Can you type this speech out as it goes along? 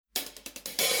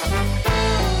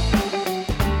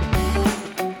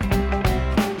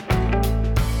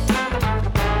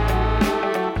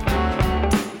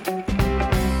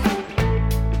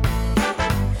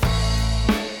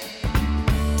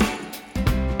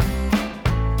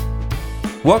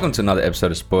Welcome to another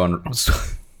episode of Spoil.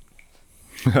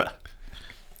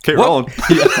 Keep rolling.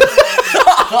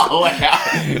 Oh,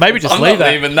 wow. Maybe just I'm leave not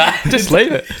that. leaving that. Just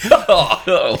leave it.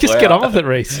 Just get on with it,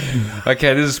 Reese.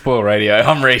 Okay, this is Spoil Radio.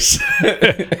 I'm Reese.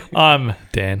 I'm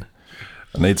Dan.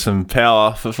 I need some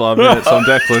power for 5 minutes on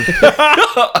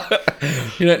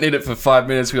Declan. You don't need it for 5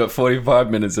 minutes. We got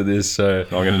 45 minutes of this, so I'm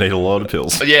going to need a lot of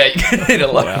pills. yeah, you're gonna need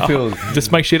a lot of pills.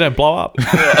 Just make sure you don't blow up.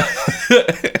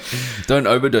 Don't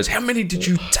overdose. How many did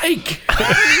you take?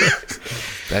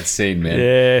 That scene, man.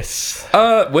 Yes.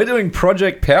 We're doing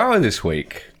Project Power this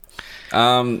week.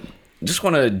 Just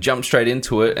want to jump straight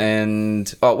into it.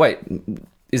 And wait,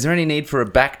 is there any need for a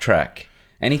backtrack?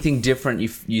 Anything different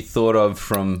you thought of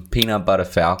from Peanut Butter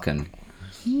Falcon?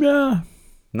 Nah.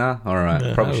 No, all right.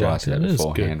 No, Probably I should liked ask that it. It was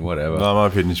beforehand. good. Whatever. No, my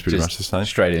opinion's pretty Just much the same.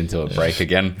 Straight into a break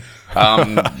again.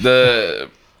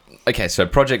 Okay, so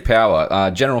Project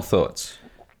Power. General thoughts.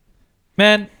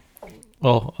 Man.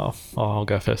 Well, I'll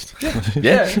go first.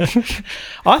 Yeah.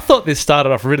 I thought this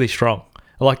started off really strong.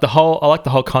 I like the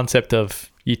whole concept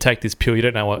of you take this pill, you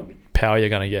don't know what power you're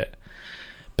going to get.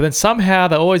 But then somehow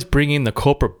they always bring in the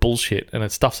corporate bullshit and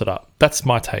it stuffs it up. That's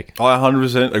my take. I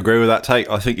 100% agree with that take.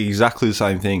 I think exactly the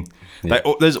same thing.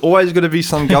 There's always going to be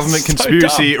some government So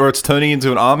conspiracy or it's turning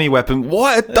into an army weapon.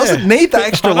 Why? It doesn't need that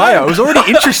extra layer. It was already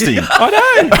interesting. I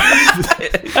know.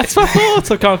 That's my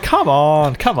thoughts. Like, oh, come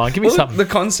on, give me Well, something. the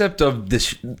concept of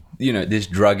this, this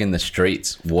drug in the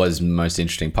streets was the most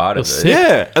interesting part of It was it. sick.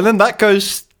 Yeah, and then that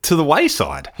goes to the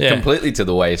wayside. Yeah. Completely to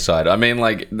the wayside. I mean,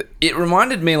 like, it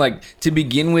reminded me, like, to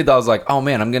begin with, I was like, oh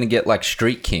man, I'm going to get, like,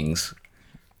 Street Kings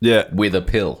Yeah. with a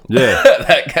pill. Yeah.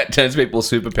 that turns people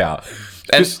superpower.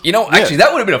 And, actually,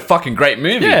 that would have been a fucking great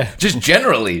movie. Yeah. Just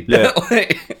generally. Yeah.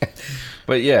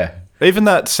 But yeah. Even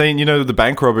that scene, the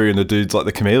bank robbery and the dude's like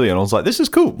the chameleon. I was like, this is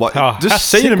cool. Like, Oh, how just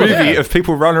seeing sick a was movie that? of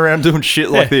people running around doing shit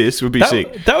like this would be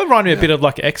sick. That would remind me a bit of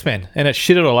like X-Men, and it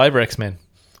shitted all over X-Men.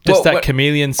 Just Well, that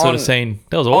chameleon sort of scene.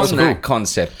 That was On awesome. that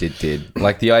concept, it did.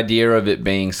 Like, the idea of it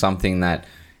being something that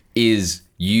is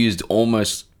used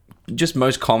almost just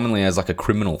most commonly as like a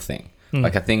criminal thing.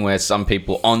 Like a thing where some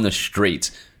people on the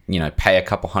streets, pay a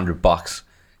couple $100,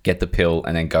 get the pill,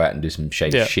 and then go out and do some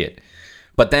shady shit.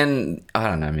 But then, I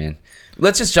don't know, man.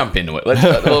 Let's just jump into it.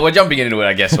 Well, we're jumping into it,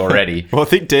 I guess, already. Well, I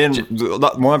think Dan,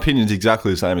 my opinion is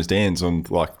exactly the same as Dan's on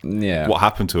what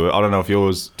happened to it. I don't know if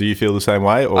yours, do you feel the same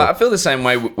way? Or? I feel the same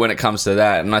way when it comes to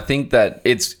that. And I think that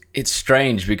it's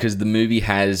strange because the movie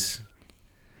has...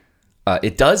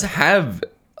 it does have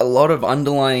a lot of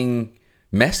underlying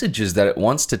messages that it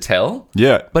wants to tell.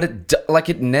 Yeah. But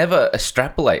it never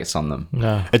extrapolates on them.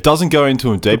 No. It doesn't go into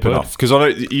them deep Good word. enough. Because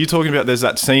you're talking about, there's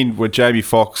that scene where Jamie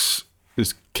Foxx,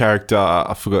 this character,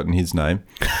 I've forgotten his name.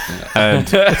 And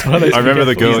I remember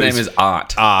the girl. His name is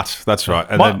Art. Art, that's right.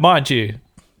 And Mind you,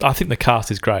 I think the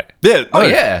cast is great.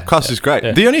 Cast is great.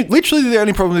 Yeah. Literally the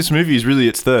only problem with this movie is really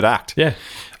its third act. Yeah.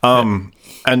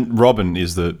 And Robin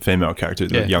is the female character,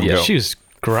 the young girl. She was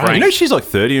great. You know she's like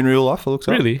 30 in real life, it looks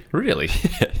like. Really? Really?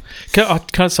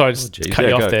 Sorry, just to cut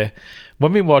you off there.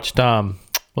 When we watched,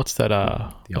 what's that?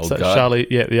 The Old that Guard? Charlie,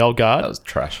 the Old Guard. That was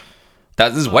trash.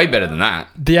 This is way better than that.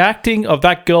 The acting of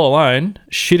that girl alone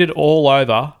shitted all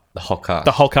over The whole cast.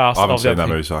 the whole cast. I haven't of the seen that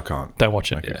other movie, so I can't. Don't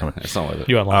watch it. Yeah, it's not worth it.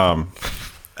 You won't like it.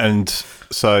 And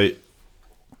so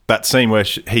that scene where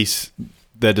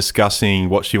they're discussing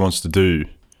what she wants to do,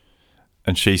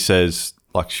 and she says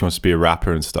like she wants to be a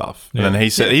rapper and stuff. Yeah. And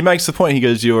then he makes the point. He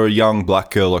goes, "You're a young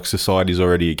black girl. Like society's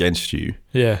already against you.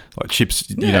 Yeah. Like chips.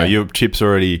 Your chips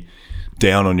already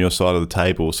down on your side of the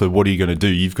table. So what are you going to do?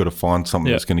 You've got to find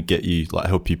something that's going to get you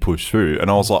help you push through."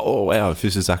 And I was like, "Oh wow, if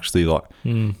this is actually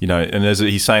and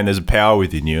he's saying there's a power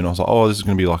within you." And I was like, "Oh, this is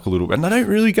going to be like a little." And they don't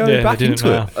really go back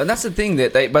into it. And that's the thing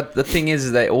but the thing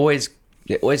is they're always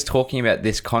talking about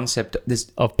this concept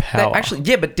Of power.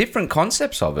 but different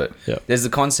concepts of it. Yeah. There's the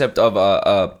concept of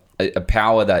a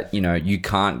power that you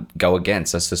can't go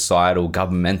against, a societal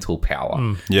governmental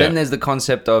power. Yeah. Then there's the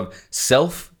concept of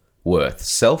self-worth,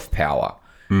 self-power.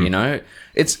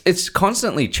 It's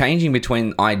constantly changing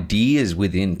between ideas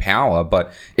within power,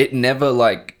 but it never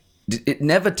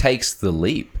takes the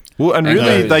leap. Well, and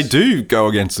really, they do go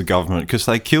against the government because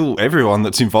they kill everyone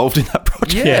that's involved in that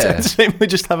project. Yeah. And seemingly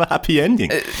just have a happy ending.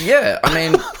 Yeah, I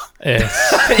mean,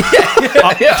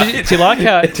 Yes. Do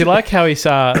you like how he's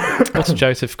what's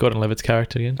Joseph Gordon-Levitt's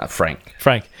character again? Frank.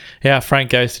 Frank. Yeah, Frank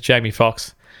goes to Jamie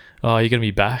Foxx. "Oh, you're going to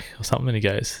be back or something?" And he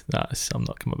goes, "No, I'm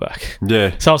not coming back."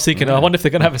 Yeah. So I was thinking, I wonder if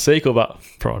they're going to have a sequel, but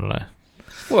probably not.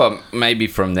 Well, maybe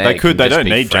from there They could. They don't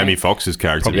need Frank. Jamie Foxx's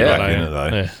character to be Probably back not, in it,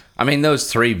 though. Yeah. I mean,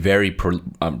 those three very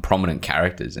prominent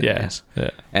characters in this.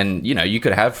 Yeah. And, you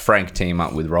could have Frank team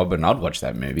up with Robin. I'd watch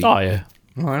that movie. Oh, yeah.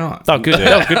 Why not? Oh, good.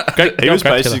 That was good. Great, He was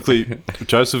great killer. basically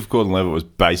Joseph Gordon-Levitt was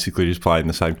basically just playing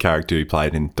the same character he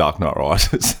played in Dark Knight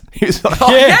Rises. He was like,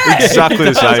 exactly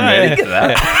the same, man. Look at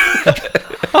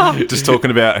that. Just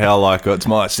talking about how like it's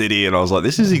my city, and I was like,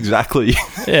 this is exactly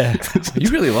Yeah. You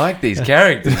really like these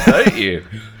characters, don't you?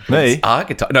 me.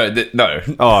 Archetype. No, no.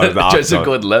 Oh, the Joseph archetype.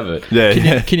 Gordon-Levitt.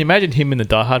 Yeah, Can you imagine him in the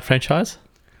Die Hard franchise?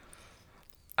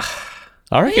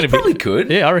 I reckon He it'd be- probably could.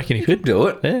 Yeah, I reckon he could Do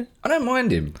it. Yeah. I don't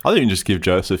mind him. I think you can just give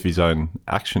Joseph his own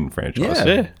action franchise. Yeah.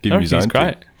 Yeah, Give I him his reckon own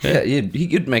he's great. thing. Yeah, he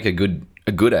could make a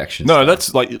good action. No, star.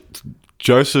 that's like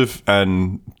Joseph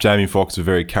and Jamie Foxx are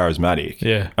very charismatic.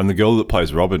 Yeah. And the girl that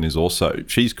plays Robin is also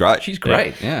she's great. She's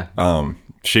great. Yeah.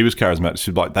 She was charismatic.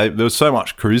 She, like there was so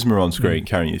much charisma on screen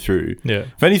carrying you through. Yeah.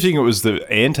 If anything, it was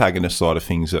the antagonist side of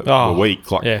things that Oh, were weak.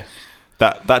 Like yeah.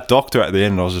 that doctor at the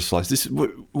end, I was just like,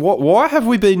 why have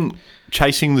we been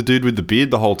chasing the dude with the beard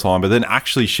the whole time? But then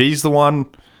actually, she's the one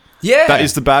Yeah. that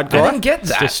is the bad guy. I didn't get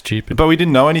that. Just stupid. But we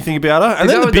didn't know anything about her. And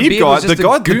The then guy the with the beard beard guy, was just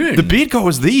a goon. the beard guy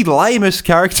was the lamest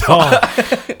character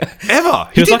ever.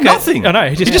 He was did like nothing. I know,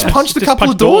 he just punched a just couple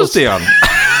punched of doors doors. down.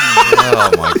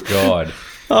 Oh my god.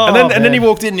 And then he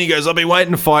walked in and he goes, I've been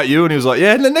waiting to fight you. And he was like,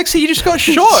 yeah. And the next thing you just got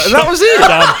shot. And that was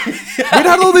it. We'd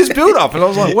had all this build up. And I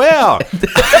was like, wow.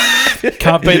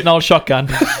 Can't beat an old shotgun.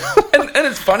 And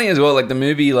it's funny as well. Like the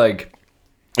movie, like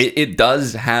it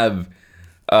does have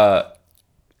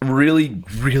really,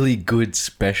 really good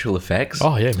special effects.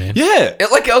 Oh yeah, man. Yeah.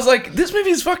 Like I was like, this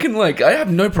movie is fucking like I have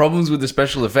no problems with the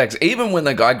special effects. Even when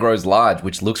the guy grows large,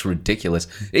 which looks ridiculous,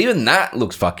 even that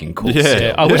looks fucking cool. Yeah. still.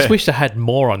 Yeah, I wish they had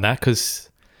more on that because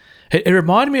it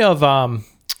reminded me of I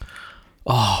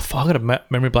got a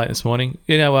memory blank this morning.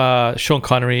 You know, Sean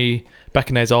Connery back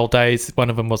in those old days. One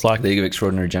of them was like, League of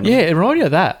Extraordinary Gentlemen. yeah, it reminded me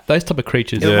of that. Those type of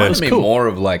creatures. It It reminded was me cool. more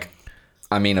of like,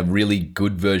 I mean, a really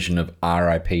good version of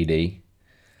R.I.P.D.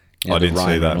 You know, I the didn't see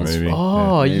Ryan that Reynolds movie.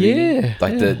 Oh movie. yeah,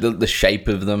 Like yeah. the shape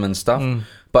of them and stuff.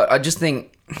 But I just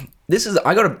think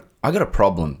I got a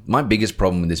problem. My biggest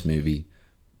problem with this movie,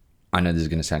 I know this is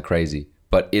going to sound crazy,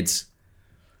 but it's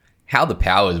how the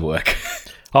powers work.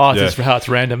 Oh, it's Yeah. just how it's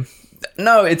random.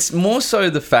 No, it's more so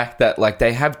the fact that like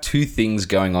they have two things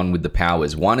going on with the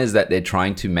powers. One is that they're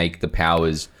trying to make the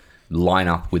powers line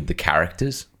up with the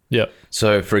characters. Yeah.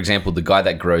 So, for example, the guy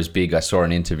that grows big, I saw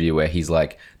an interview where he's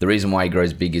like, the reason why he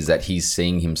grows big is that he's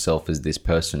seeing himself as this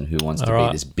person who wants to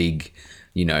Alright. be this big,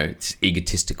 you know,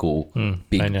 egotistical, I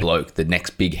big know. bloke, the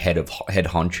next big head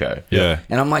honcho. Yeah.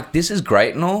 And I'm like, this is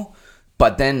great and all,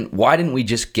 but then why didn't we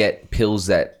just get pills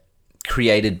that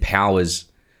created powers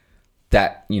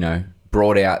that, you know,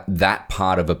 brought out that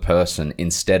part of a person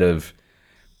instead of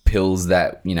pills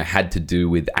that, you know, had to do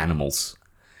with animals?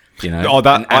 You know,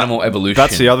 and animal evolution.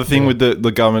 That's the other thing with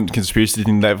the government conspiracy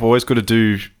thing. They've always got to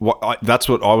do. That's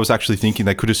what I was actually thinking.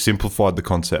 They could have simplified the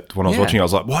concept. When I was Yeah. watching, I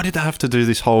was like, why did they have to do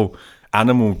this whole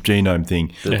animal genome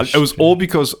thing? Yeah. It was all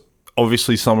because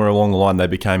obviously somewhere along the line they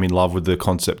became in love with the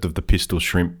concept of the pistol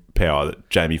shrimp power that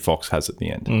Jamie Foxx has at the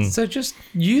end. So just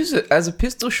use it as a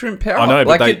pistol shrimp power. I know, but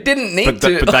like they it didn't need but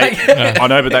to. But they, I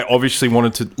know, but they obviously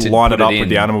wanted to line put it up it with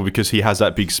the in. animal because he has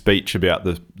that big speech about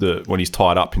the when he's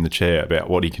tied up in the chair about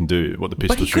what he can do, what the but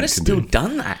pistol he could shrimp have can still do.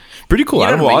 done that. Pretty cool You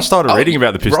know what animal. I I mean? started Oh, reading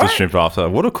about the pistol right? shrimp after.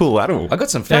 What a cool animal! I got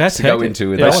some Yeah, facts that's to go hectic. into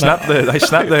with Yeah, They that.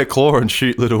 snap their claw and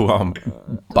shoot little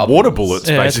Bubbles. water bullets,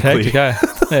 Yeah, that's how basically. you go.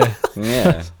 Yeah.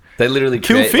 Yeah, they literally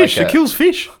Kill create fish. Like It kills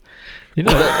fish. You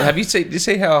know, Have you seen? Do you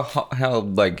see how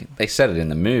like they said it in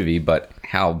the movie, but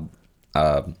how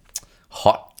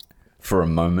hot for a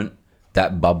moment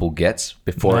that bubble gets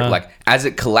before it, Nah. like as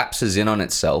it collapses in on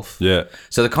itself. Yeah.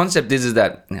 So the concept is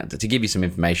that now, to give you some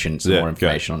information, some Yeah, more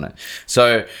information on it.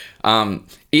 So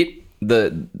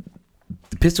the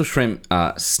pistol shrimp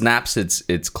snaps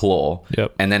its claw,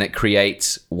 Yep. and then it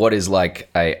creates what is like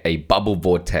a bubble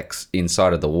vortex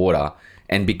inside of the water.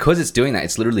 And because it's doing that,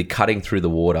 it's literally cutting through the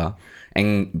water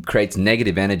and creates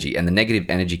negative energy. And the negative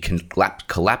energy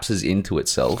collapses into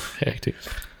itself hectic.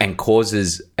 and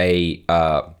causes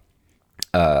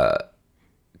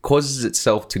causes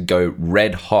itself to go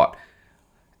red hot,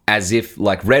 as if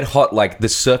like red hot, like the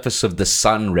surface of the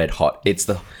sun red hot.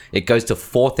 It goes to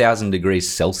 4,000 degrees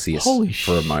Celsius Holy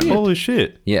for a moment. Holy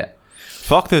shit! Yeah.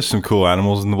 Fuck, there's some cool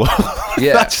animals in the world.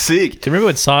 Yeah. That's sick. Do you remember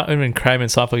when Kramer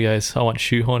and Seinfeld goes, I want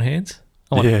shoehorn hands?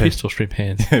 I want Yeah. pistol shrimp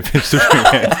hands. Pistol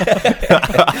shrimp.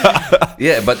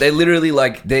 Yeah, but they literally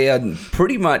they are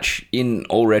pretty much in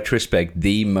all retrospect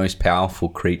the most powerful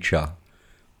creature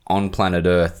on planet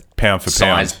Earth. Pound for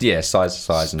pound.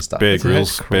 Size and stuff. Bear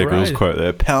Grylls crazy. quote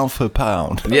there. Pound for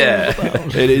pound. Yeah.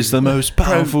 It is the most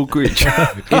powerful creature.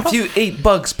 If you eat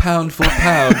bugs pound for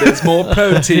pound, there's more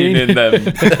protein in them.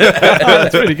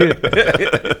 That's pretty good.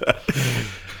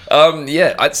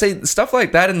 Yeah, I'd say stuff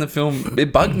like that in the film,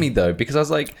 it bugged me though, because I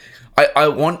was like, I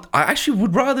actually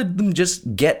would rather them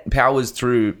just get powers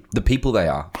through the people they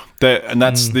are.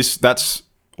 That's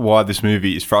why this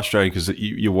movie is frustrating, because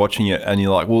you're watching it and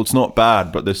you're like, well, it's not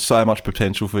bad, but there's so much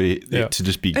potential for it to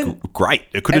just be great.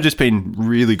 It could have just been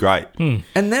really great. And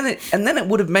then it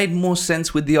would have made more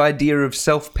sense with the idea of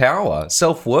self-power,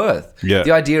 self-worth. Yeah.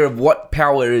 The idea of what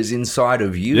power is inside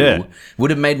of you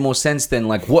would have made more sense than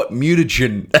like what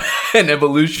mutagen and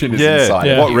evolution is inside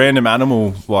of What you. random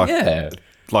animal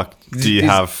do you Is-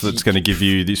 have that's going to give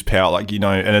you this power? Like,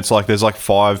 and it's like there's like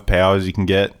 5 powers you can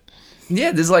get.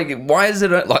 Yeah, there's like, why is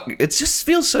it like, it just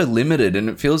feels so limited, and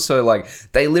it feels so like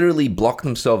they literally blocked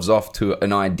themselves off to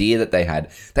an idea that they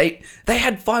had. They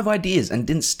had 5 ideas and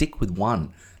didn't stick with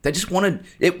one. They just wanted,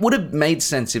 it would have made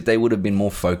sense if they would have been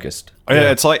more focused.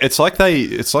 Yeah, it's like they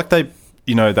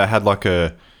they had like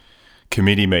a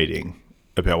committee meeting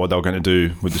about what they were going to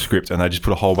do with the script, and they just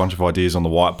put a whole bunch of ideas on the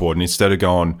whiteboard, and instead of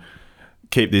going,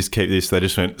 keep this, they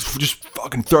just went, just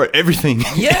fucking throw everything.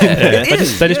 Yeah, They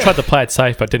just tried to play it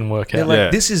safe, but it didn't work They're out.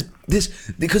 like, this is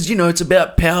because it's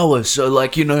about power. So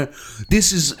like,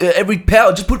 this is every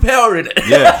power. Just put power in it.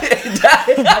 Yeah.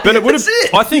 But it would have.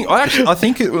 That's it. I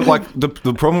think it was like the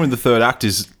problem with the third act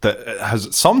is that it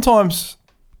has sometimes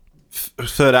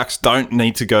third acts don't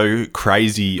need to go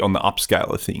crazy on the upscale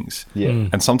of things. Yeah.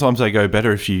 And sometimes they go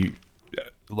better if you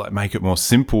like make it more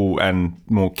simple and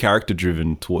more character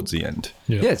driven towards the end.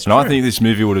 Yeah. It's And true. I think this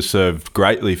movie would have served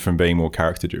greatly from being more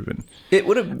character driven. It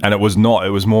would have And it was not. It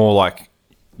was more like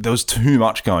there was too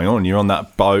much going on. You're on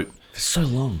that boat. so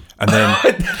long. And then,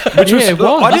 I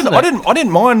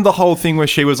didn't mind the whole thing where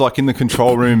she was like in the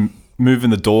control room moving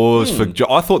the doors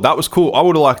I thought that was cool. I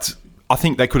would have liked. I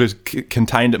think they could have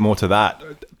contained it more to that.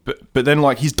 But then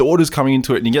like his daughter's coming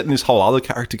into it, and you're getting this whole other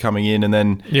character coming in, and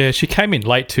then Yeah, she came in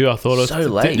late too. I thought it was So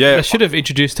late. Yeah. They should have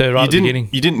introduced her right at the beginning.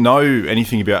 you didn't know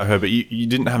anything about her, but you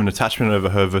didn't have an attachment over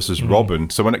her versus Robin.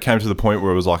 So when it came to the point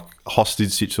where it was like a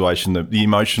hostage situation, the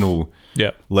emotional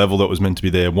Yeah. level that was meant to be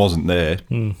there wasn't there.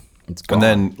 It's gone. And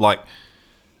then, like,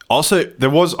 also,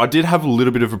 I did have a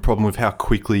little bit of a problem with how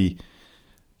quickly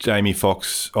Jamie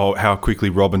Foxx, or how quickly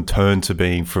Robin turned to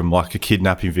being from, like, a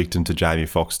kidnapping victim to Jamie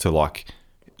Foxx to, like,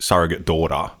 surrogate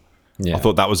daughter. Yeah. I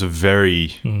thought that was a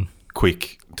very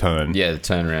quick turn. Yeah, the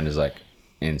turnaround is like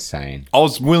insane. I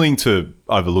was willing to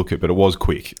overlook it, but it was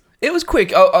quick. It was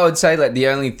quick. I would say like the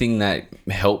only thing that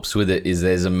helps with it is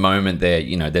there's a moment there,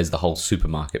 there's the whole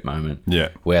supermarket moment. Yeah.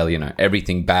 Where,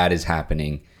 everything bad is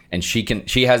happening, and she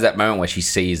has that moment where she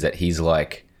sees that he's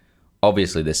like,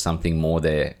 obviously there's something more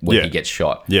there when Yeah. he gets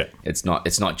shot. Yeah. It's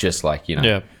not just like,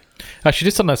 Yeah. Actually,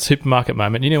 just on that supermarket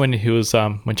moment, when he was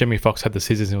when Jamie Foxx had the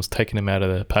scissors and was taking him out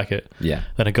of the packet, Yeah.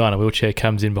 then a guy in a wheelchair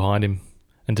comes in behind him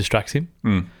and distracts him.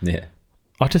 Yeah.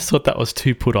 I just thought that was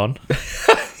too put on.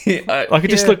 Like Like it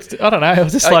just looked. I don't know. It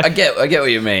was just like I get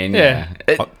what you mean. Yeah.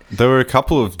 Yeah. There were a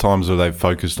couple of times where they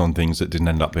focused on things that didn't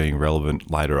end up being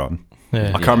relevant later on. Yeah.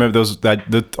 I can't remember. There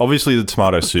was obviously the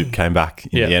tomato soup came back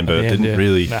in Yeah, the end, but at the it end, didn't yeah.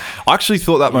 really. Nah. I actually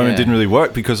thought that moment Yeah. didn't really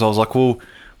work, because I was like, well,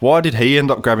 why did he end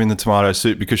up grabbing the tomato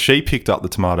soup? Because she picked up the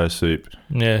tomato soup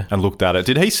yeah. and looked at it.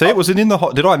 Did he see it? Was it in the?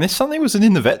 Did I miss something? Was it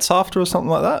in the vet's after or something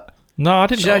like that? No, I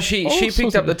didn't. No, know. she Oh,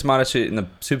 picked up the the. tomato soup in the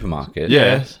supermarket.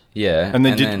 Yeah. Yeah. And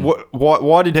then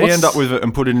why did he What's- end up with it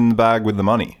and put it in the bag with the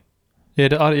money? Yeah,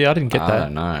 I didn't get I that.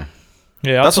 don't know.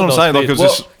 Yeah, I That's thought what I'm that saying. was Like, it weird. was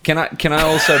Well, just can I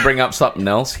also bring up something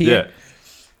else here? yeah.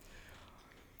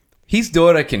 His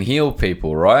daughter can heal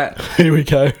people, right? Here we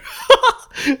go.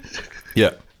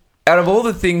 Yeah. Out of all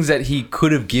the things that he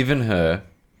could have given her,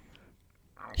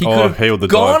 he Oh, could have healed the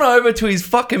gone dog. over to his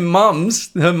fucking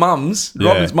mum's,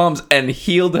 Robin's mum's, and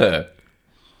healed her.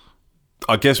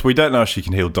 I guess we don't know if she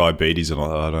can heal diabetes or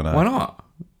not. I don't know. Why not?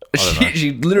 don't know.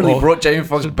 She literally Well, brought Jamie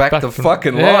Foxx back to from-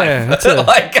 fucking yeah, life. that's a-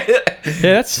 like, Yeah,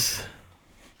 that's.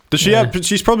 Does she have?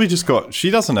 She's probably just got.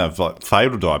 She doesn't have like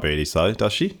fatal diabetes though,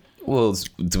 does she? well, it's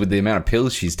with the amount of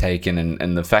pills she's taken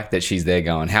and the fact that she's there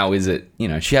going, how is it?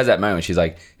 She has that moment. She's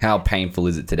like, how painful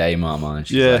is it today, Mama? And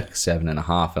she's Yeah. like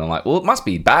 7.5. And I'm like, well, it must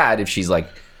be bad if she's like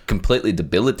completely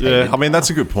debilitated. Yeah, I mean that's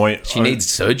a good point. She needs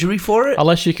surgery for it.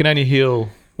 Unless you can only heal.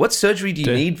 What surgery do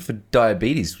you need for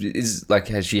diabetes?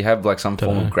 Has she have like some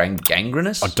form of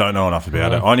gangrenous? I don't know enough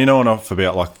about it. I only know enough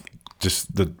about like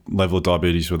just the level of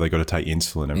diabetes where they got to take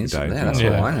insulin every day. Yeah, that's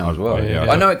Yeah. what I know as well.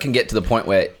 Yeah. I know it can get to the point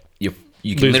where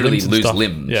you can literally limbs and lose stuff.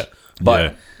 limbs. Yeah.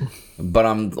 But but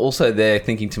I'm also there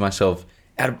thinking to myself,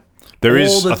 out of There all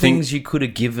is, the I think- things you could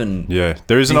have given, Yeah,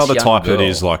 there is this another young type that girl.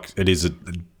 is like it is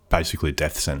basically a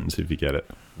death sentence if you get it.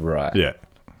 right? Yeah,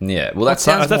 yeah. Well, that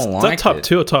sounds That's more like type it.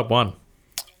 2 or type 1.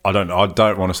 I don't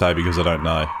want to say because I don't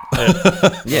know.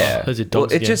 Yeah. Those are Well,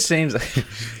 dogs it again. just seems like,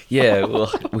 yeah,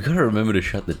 well, we got to remember to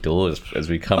shut the doors as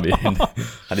we come in.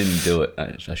 I didn't do it.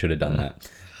 I should have done that.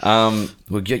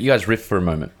 Well, you guys riff for a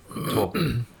moment. Talk.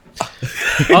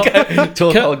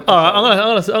 Talk. All right,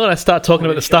 I'm gonna start talking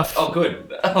about the stuff. Oh,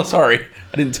 good. Oh, sorry.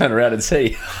 I didn't turn around and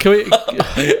see. Can we?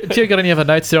 Do you got any other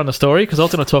notes there on the story? Because I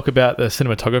was going to talk about the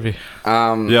cinematography.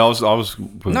 Yeah, I was.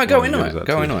 No, go into it.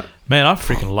 Go into it. Man, I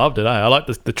freaking loved it. I like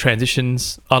the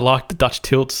transitions. I like the Dutch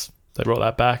tilts. They brought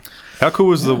that back. How cool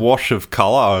was the wash of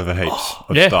color over heaps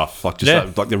of Yeah. stuff? Like just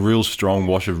Yeah. like the real strong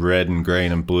wash of red and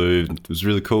green and blue. It was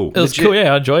really cool. It was Legit. cool.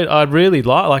 Yeah, I enjoyed it. I really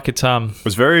like it. It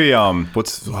was very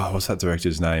what's that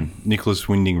director's name? Nicholas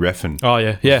Winding Refn. Oh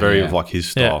yeah, yeah. Very Yeah. of like his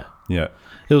style. Yeah.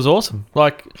 It was awesome.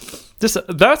 Like, just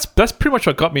that's pretty much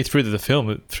what got me through the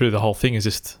film. Through the whole thing is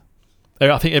just,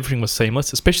 I think everything was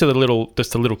seamless, especially the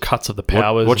little cuts of the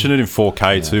powers. Watching it in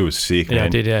 4K too was sick. Yeah, man. I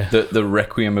did. Yeah, The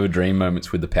Requiem of a Dream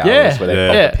moments with the powers Yeah. where they Yeah.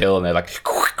 pop Yeah. the pill and they're like,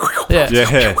 yeah.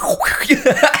 Yeah.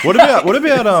 What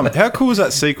about how cool was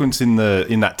that sequence in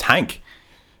that tank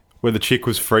where the chick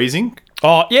was freezing?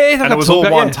 Oh yeah, And it was all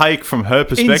one take from her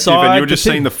perspective, Inside and you were just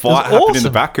the seeing the thing. It was fight happen in the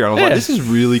awesome. background. I was Yeah. like, this is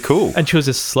really cool. And she was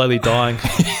just slowly dying.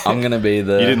 I'm gonna be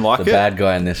the You didn't like the it? bad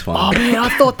guy in this one. Oh man, I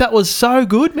thought that was so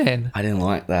good, man. I didn't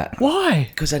like that Why?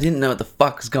 because I didn't know what the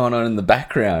fuck's going on in the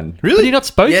background. But you're not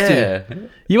supposed Yeah. to.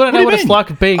 You want to know do you what it's mean?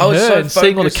 like being I was her so and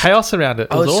seeing all the focused- chaos around it. It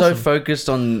I was awesome. so focused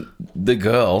on the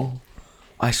girl.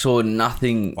 I saw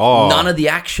nothing, Oh. none of the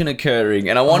action occurring,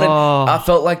 and Oh. I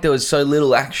felt like there was so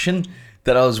little action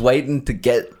that I was waiting to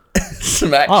get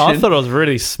some action. Oh, I thought it was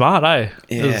really smart, eh?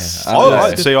 It Yeah. was- I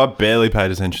don't know. See, I barely paid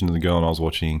attention to the girl when I was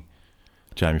watching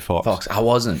Jamie Foxx. Fox. I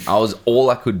wasn't. All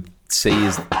I could see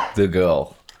is the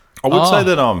girl. I would Oh. say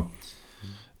that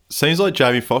seems like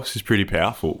Jamie Foxx is pretty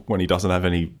powerful when he doesn't have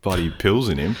any bloody pills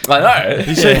in him. I know.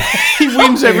 He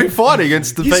wins every fight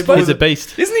against the He's people. He's a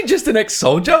beast. Isn't he just an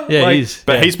ex-soldier? Yeah, Like, he is.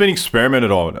 But Yeah. he's been experimented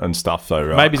on and stuff, though,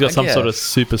 right? Maybe he's got I some sort of guess.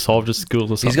 super soldier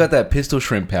skills or something. He's got that pistol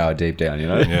shrimp power deep down, you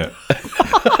know? Yeah.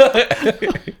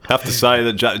 Have to say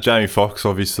that Jamie Foxx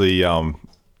obviously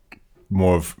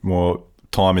more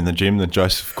time in the gym than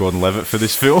Joseph Gordon-Levitt for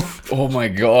this film. Oh my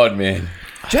god, man.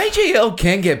 JGL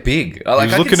can get big. Like,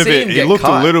 He's I looking can a see bit. him He get looked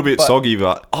cut, a little bit but- soggy,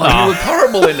 but Oh, he looked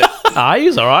horrible in it.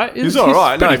 He's all right. he's all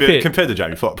right. No, pretty but fit. compared to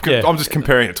Jamie Foxx, Yeah. I'm just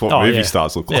comparing it to what Oh, movie yeah.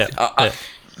 stars look like, Yeah.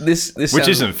 This which sounds-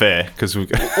 isn't fair because we.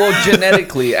 well,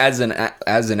 genetically, as an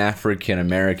African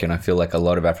American, I feel like a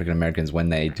lot of African Americans, when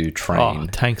they do Oh, train,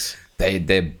 tanks.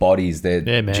 their bodies,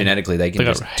 Yeah, man. genetically they can They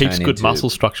got just heaps turn good into muscle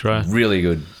structure. Eh? really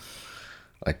good,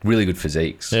 really good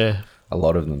physiques. Yeah. A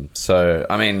lot of them. So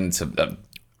I mean,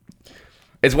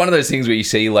 it's one of those things where you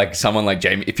see like someone like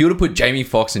Jamie. If you were to put Jamie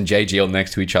Foxx and JGL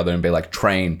next to each other and be like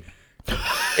train,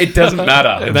 it doesn't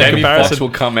matter. No Jamie comparison. Foxx will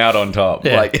come out on top,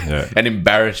 Yeah. and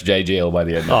embarrass JGL by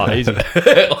the end. Oh, of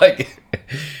it. easy.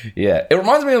 Yeah. It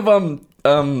reminds me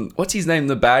of what's his name,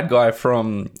 the bad guy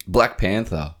from Black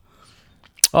Panther.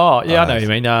 Oh, yeah, I know what you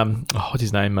mean. What's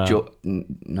his name? No,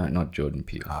 not Jordan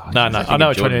Peele. no, I know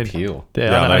which one you Jordan mean. Peele.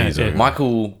 Yeah, I know. he's Yeah.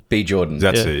 Michael B. Jordan.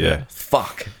 That's Yeah, it. Yeah. yeah.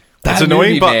 Fuck. It's That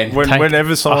annoying, movie, but man. Tank.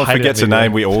 whenever someone I hated forgets that a movie.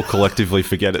 name, we all collectively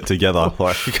forget it together.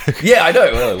 Like, Yeah, I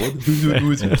know. Well,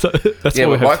 who is it? That's Yeah,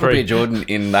 why we but have Michael B. three. Jordan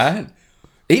in that,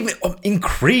 even in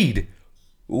Creed,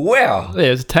 wow, Yeah, it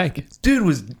was a tank. dude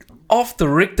was off the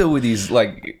Richter with his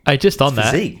like. Hey, just on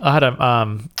that, physique. I had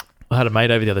a mate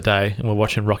over the other day, and we're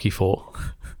watching Rocky 4.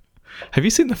 Have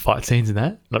you seen the fight scenes in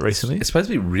that? Not recently. It's supposed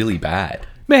to be really bad.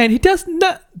 Man, he does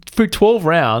not through 12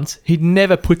 rounds. He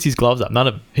never puts his gloves up. None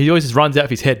of them. He always just runs out of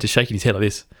his head, just shaking his head like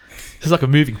this. It's like a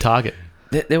moving target.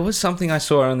 There was something I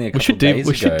saw only a couple We should days do.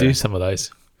 We should ago. do some of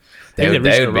those. They Maybe would, the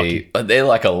they original would be. They're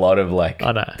like a lot of like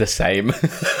I know. the same.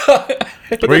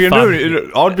 But we they're can do fun.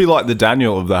 it. I'd be like the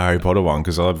Daniel of the Harry Potter one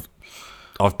because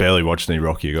I've barely watched any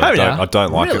Rocky. Oh, yeah? I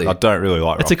don't like Really? it. I don't really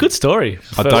like. It's a Rocky. good story.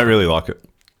 I don't really like it.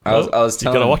 I was You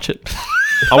telling. gotta watch it.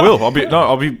 I will.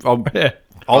 Yeah.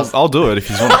 I'll do it if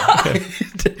he's on.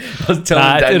 I was telling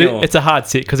Nah, Daniel. it's a hard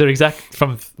sit because they're exact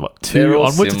from what, They're 2 all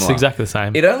onwards. It's similar. exactly the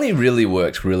same. It only really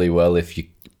works really well if you're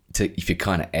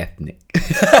kind of ethnic.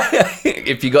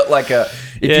 if you got like a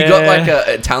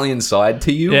Italian side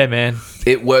to you, yeah, man.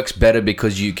 it works better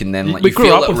because you can then like We you grew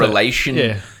feel up a with it. relation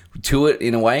Yeah. to it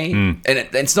in a way, and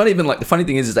it's not even like the funny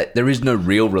thing is that there is no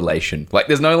real relation. Like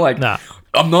there's no like Nah.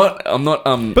 I'm not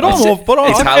But it's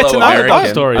It's another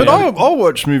Italo-American. story, But yeah. I'll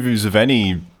watch movies of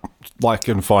any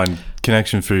and find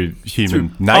connection through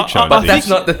human nature. I But think- that's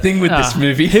not the thing with this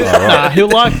movie.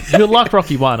 He'll like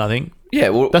Rocky 1, I think. Yeah,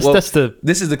 well, That's the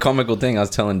this is the comical thing I was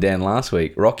telling Dan last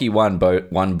week. Rocky won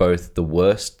both the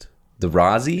worst, the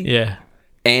Razzie, yeah.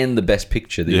 and the best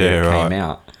picture that Yeah, came right.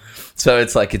 out. So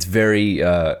it's like it's very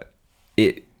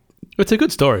It's a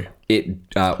good story.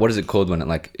 what is it called when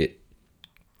it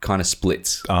kind of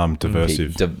splits?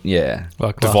 Diversive. Yeah,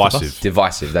 Like Divisive.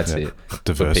 divisive. That's it.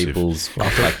 Divisive. For people's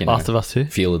like, Last of Us 2.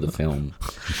 feel of the film.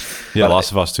 Yeah,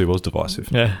 Last of Us 2 was divisive.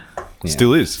 Yeah.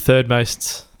 Still is. Third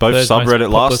most. Both third most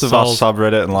subreddit, Last of popular Us sold.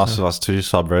 subreddit and Last of Us 2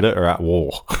 subreddit are at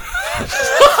war.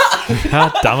 How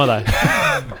dumb are they?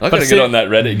 I gotta it's get the- on that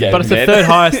Reddit game. But it's the man.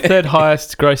 third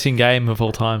highest grossing game of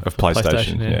all time. Of for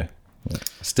PlayStation, yeah.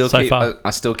 Still So keep. far. I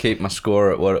still keep my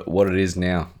score at what it is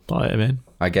now. Oh, yeah, man.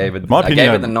 I gave it. My I gave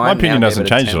opinion, it the 9. my opinion now I hasn't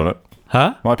gave it a changed 10. on it.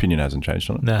 Huh? My opinion hasn't changed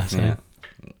on it. Nah, same. Yeah.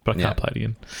 But I can't Yeah. play it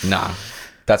again. Nah,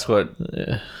 that's what.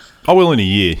 I will in a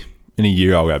year. In a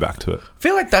year, I'll go back to it. I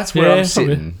feel like that's where Yeah, I'm probably.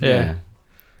 sitting. Yeah.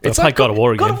 It's I'll play God of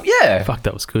War again. yeah, Fuck,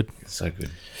 that was good. so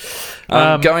good.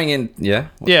 Um, Going in, yeah.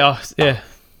 Yeah, yeah.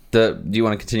 Do you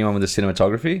want to continue on with the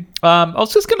cinematography? I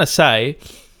was just going to say,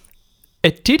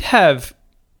 it did have,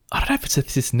 I don't know if it's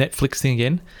this Netflix thing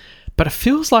again, but it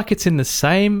feels like it's in the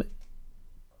same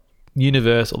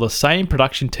universe or the same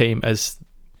production team as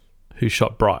who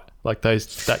shot Bright. Like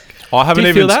those, that. I haven't Do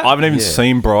you feel even that? I haven't even Yeah.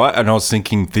 seen Bright, and I was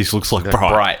thinking this looks like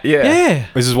Bright. Yeah. Yeah.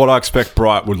 This is what I expect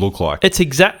Bright would look like. It's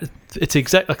exact,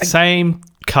 like same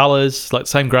colors, like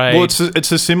same grade. Well,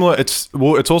 it's a similar. It's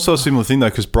also a similar thing though,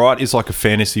 because Bright is like a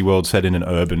fantasy world set in an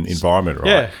urban environment, right?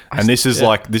 Yeah. And this is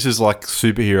like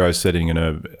superheroes setting in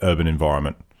an urban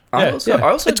environment. I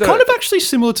also It's got- kind of actually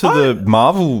similar to the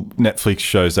Marvel Netflix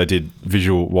shows they did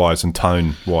visual wise and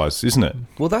tone wise, isn't it?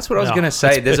 Well, that's what I was No, going to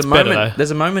say. it's better though.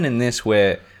 There's a moment in this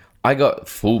where I got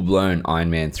full blown Iron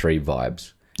Man 3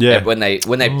 vibes. Yeah. And when they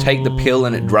take the pill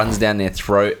and it runs down their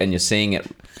throat and you're seeing it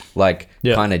like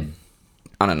Yeah. kind of,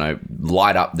 I don't know,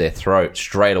 light up their throat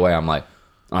straight away. I'm like,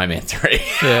 Iron Man 3.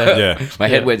 Yeah. Yeah. My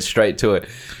head went straight to it.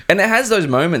 And it has those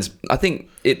moments. I think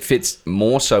it fits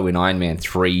more so in Iron Man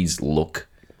 3's look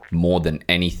more than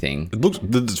anything. It looks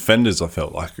the Defenders. I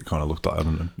felt like it kind of looked like, I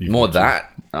don't know. More that.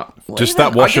 Well, Just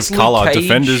even- that wash I guess of color. Luke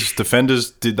Cage-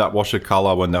 Defenders did that wash of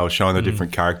color when they were showing the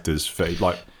different characters.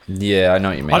 Like Yeah, I know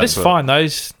what you mean. I just find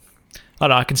those. I don't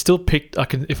know. I can still pick. I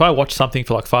can if I watch something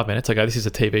for like 5 minutes, I go, "This is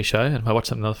a TV show," and if I watch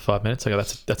something another 5 minutes, I go,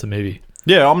 "That's a movie."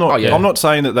 yeah, I'm not. Oh, yeah. I'm not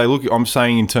saying that they look. I'm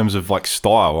saying in terms of like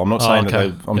style. I'm not saying okay.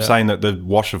 that they. I'm Yeah. saying that the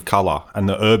wash of color and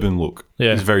the urban look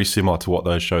Yeah. is very similar to what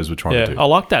those shows were trying Yeah, to do. I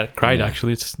like that. Great,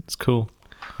 actually. It's cool.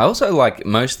 I also like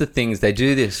most of the things they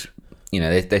do this,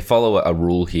 they follow a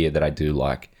rule here that I do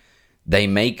like. They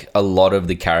make a lot of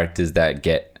the characters that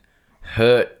get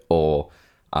hurt or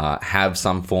have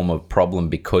some form of problem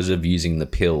because of using the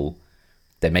pill,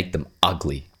 they make them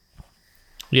ugly.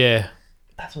 Yeah.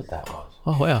 That's what that was.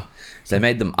 Oh wow. They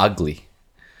made them ugly.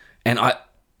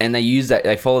 And they use that,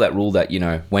 they follow that rule that,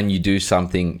 when you do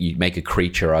something, you make a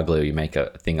creature ugly or you make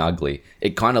a thing ugly.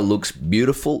 It kind of looks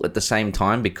beautiful at the same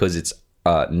time because it's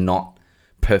not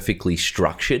perfectly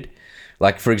structured.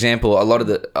 Like, for example, a lot of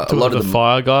the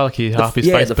fire guy, like he half his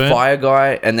face the burnt. fire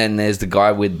guy, and then there's the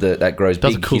guy with that grows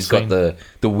Does a big. cool He's got thing.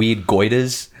 the weird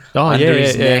goiters Oh, under yeah,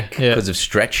 his yeah, neck yeah. because of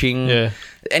stretching. Yeah.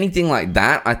 Anything like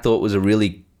that, I thought was a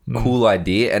really cool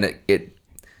idea, and it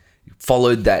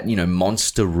followed that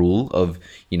monster rule of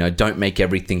don't make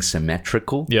everything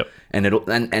symmetrical. Yep.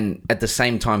 And at the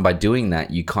same time, by doing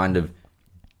that, you kind of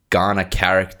garner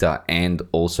character and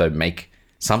also make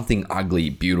something ugly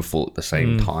beautiful at the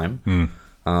same time.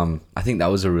 I think that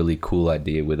was a really cool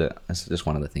idea with it. That's just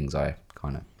one of the things I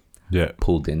kind of Yeah.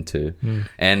 pulled into.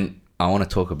 And I want to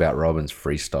talk about Robin's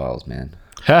freestyles, man.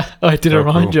 Oh, did it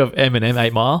remind cool. you of Eminem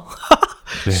 8 Mile?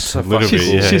 So a little fucking bit,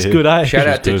 cool. yeah. She's good, eh? Shout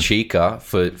out to good. Chica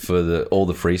for all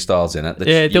the freestyles in it.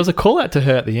 Yeah, there was a call out to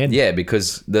her at the end. Yeah,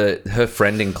 because her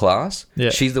friend in class, Yeah.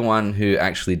 she's the one who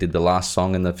actually did the last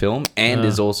song in the film and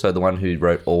is also the one who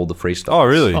wrote all the freestyles. Oh,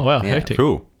 really? Oh, wow. Yeah. Hectic.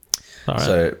 Cool. All right.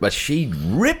 So, but she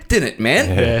ripped in it, man.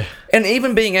 Yeah. And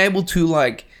even being able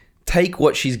to take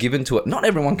what she's given to it. Not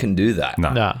everyone can do that.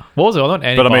 No. Nah. What was it? Not But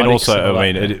I mean, antibiotics also, and all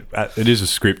I that. mean, it is a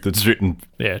script that's written.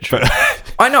 Yeah, true.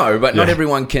 I know, but not Yeah.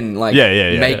 everyone can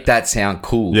Yeah. make that sound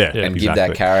cool Yeah, and yeah, give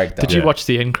that exactly. character. Did you Yeah. watch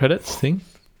the end credits thing?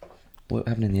 What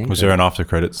happened in the end? Was there an after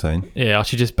credit scene? Yeah,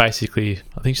 she just basically,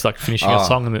 I think she's like finishing a Oh.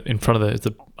 song in front of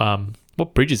the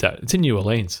what bridge is that? It's in New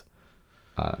Orleans.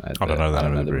 I don't know the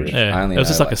name of the bridge. Yeah, I only it was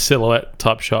just know, like a silhouette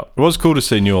type shop. It was cool to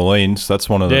see New Orleans. That's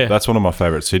one of my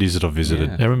favorite cities that I've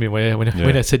visited. I remember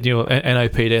when I said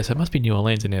NOP there, so it must be New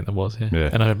Orleans in there. There was, Yeah.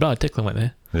 And I Declan went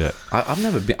there. Yeah, I've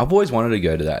never been. I've always wanted to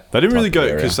go to that. they didn't really type go of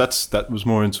area. because that was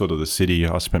more in sort of the city.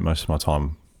 I spent most of my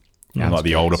time in like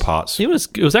the older parts. It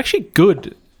was actually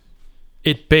good.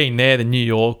 It being there than New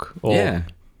York or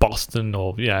Boston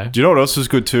or Do you know what else was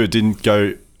good too? It didn't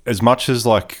go as much as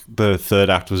like the third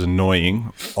act was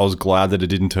annoying. I was glad that it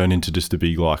didn't turn into just a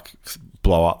big like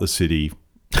blow up the city.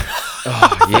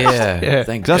 Yeah.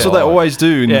 Thank That's God. what they always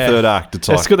do in the third act. It's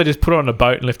It's like good they just put it on a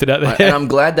boat and lifted it out there. And I'm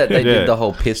glad that they Yeah. did the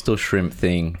whole pistol shrimp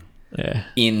thing Yeah.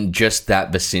 in just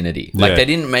that vicinity. Like Yeah. they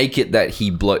didn't make it that he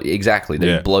that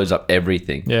Yeah. he blows up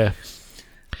everything. Yeah.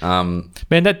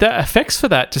 Man, that effects for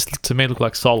that just to me look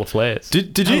like solar flares.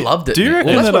 Did I you loved it. Do you man.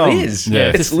 reckon Well, that's that, what it is.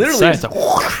 Yeah. It's literally. insane.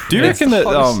 Do you reckon that?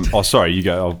 hottest. Oh, sorry, you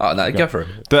go. Oh no, go for it.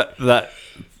 That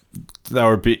they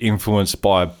were a bit influenced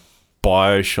by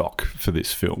BioShock for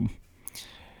this film.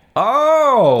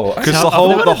 Oh, Because I've the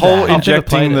whole never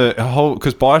injecting played the whole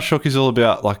because BioShock is all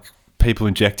about like people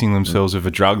injecting themselves with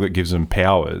a drug that gives them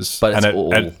powers, But it's and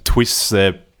all- it twists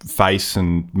their face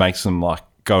and makes them like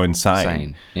go insane.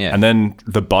 Insane, yeah. And then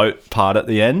the boat part at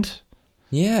the end,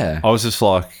 yeah. I was just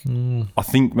like, I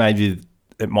think maybe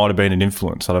it might have been an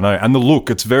influence. I don't know. And the look,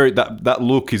 it's very that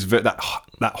look is very, that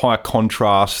high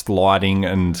contrast lighting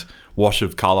and wash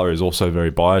of color is also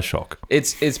very BioShock.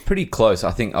 It's pretty close.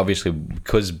 I think obviously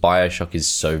because BioShock is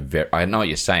so very. I know what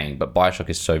you're saying, but BioShock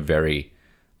is so very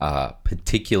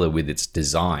particular with its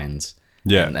designs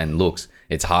and looks.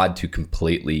 It's hard to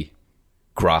completely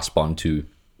grasp onto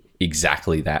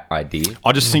exactly that idea.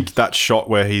 I just think that shot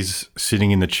where he's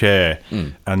sitting in the chair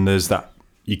and there's that,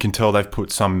 you can tell they've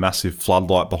put some massive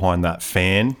floodlight behind that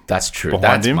fan. That's true.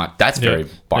 Behind him? That's very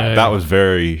BioShock. That was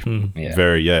very, Yeah.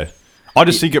 very. I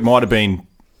just think it might have been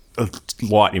a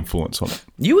light influence on it.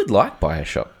 You would like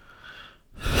BioShock.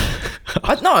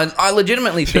 I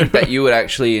legitimately think that you would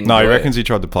actually enjoy No, he it. reckons he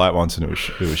tried to play it once and it was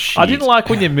shit. I didn't like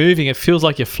when you're moving. It feels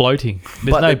like you're floating.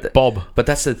 There's no bob. But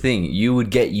that's the thing. You would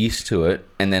get used to it,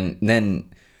 and then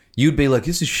you'd be like,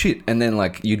 "This is shit," and then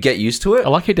like you'd get used to it. I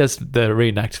like he does the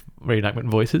reenactment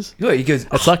voices. Yeah, he goes.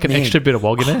 It's like an extra bit of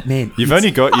wog in there. Man, You've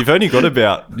only got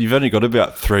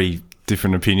about 3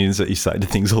 different opinions that you say to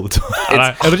things all the time. I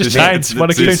know. It'll just change one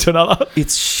extreme to another.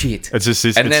 it's shit. It's just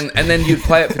this, and then you'd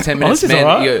play it for 10 minutes, this is man.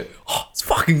 alright. And you go, "Oh, it's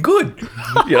fucking good,"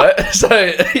 you know. So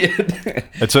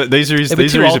these are his It'd be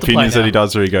too old to play opinions that now. he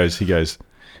does. Where he goes,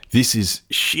 "This is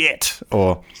shit,"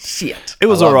 or shit. "It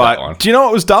was I love all that one. right." Do you know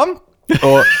what was dumb?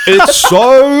 Or "It's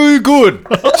so good,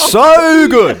 so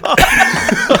good."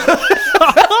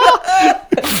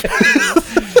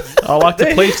 I like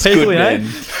to please people, good, you know. man.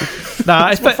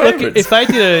 Nah, if favourites.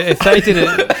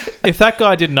 if that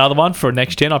guy did another one for a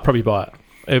next gen, I'd probably buy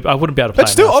it. I wouldn't be able to play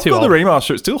It's it. still, now. I've It's too got the old.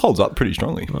 remaster. It still holds up pretty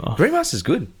strongly. Remaster's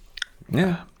good.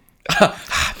 Yeah.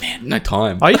 Man, no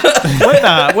time. Lately,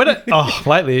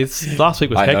 last week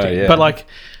was I know, hectic. yeah. But like,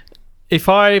 if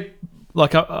I'll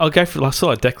go through like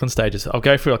sort of Declan stages. I'll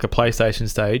go through like a PlayStation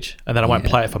stage, and then I won't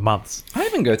play it for months. I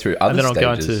even go through other And then I'll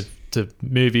stages. go into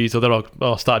movies, or then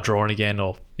I'll start drawing again,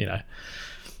 or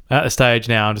at the stage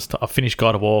now. I've finished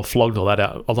God of War, flogged all that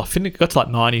out. Got to like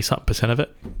 90% of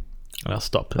it, and I'll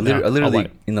stop. I literally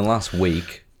in the last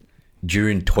week,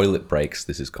 during toilet breaks,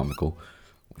 this is comical.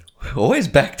 Always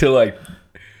back to like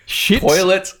shit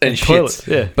toilets and shits. toilets,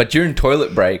 yeah. But during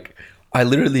toilet break, I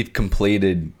literally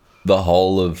completed the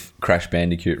whole of Crash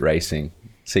Bandicoot Racing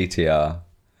CTR.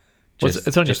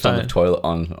 It's on your on phone? the toilet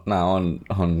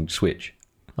on Switch.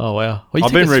 Oh wow! Well,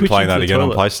 I've you been took a Switch replaying into that the again on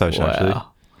toilet. PlayStation. Wow. Actually,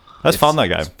 that's fun. That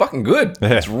game. It's fucking good. Yeah.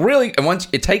 It's really, and once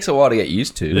it takes a while to get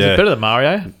used to. Is Yeah. it better than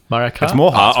Mario Kart? It's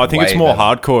more hard. it's I think it's way more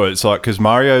better. hardcore. It's like because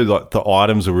Mario, like the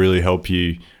items will really help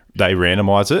you. They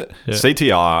randomize it. Yeah.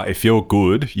 CTR, if you're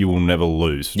good, you will never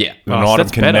lose. Yeah. an Oh, so item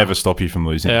that's can better. never stop you from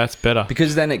losing. Yeah, it's better.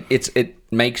 Because then it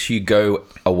makes you go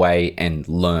away and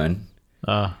learn.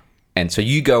 And so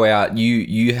you go out,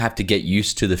 you have to get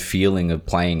used to the feeling of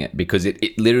playing it because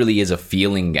it literally is a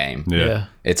feeling game. Yeah.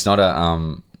 It's not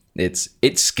a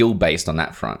it's skill based on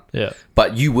that front. Yeah.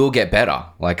 But you will get better.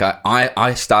 Like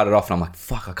I started off and I'm like,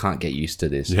 fuck, I can't get used to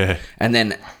this. Yeah. And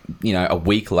then, a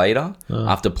week later,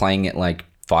 after playing it like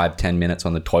 5-10 minutes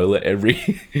on the toilet every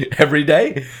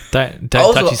day. Don't I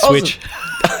was- touch your I was- Switch.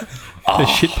 There's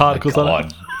shit particles on it.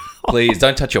 God. Please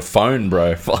don't touch your phone,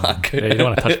 bro. Fuck. Yeah, you don't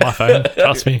want to touch my phone.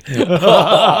 Trust me.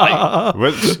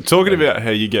 We're talking about how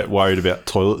you get worried about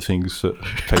toilet things that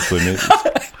people in movies.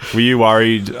 Were you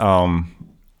worried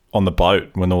on the boat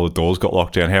when all the doors got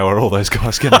locked down. How are all those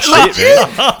guys going to shit, man?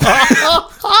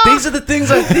 These are the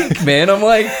things I think, man. I'm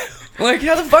like,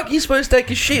 how the fuck are you supposed to take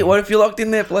a shit? What if you're locked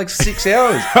in there for like 6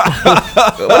 hours?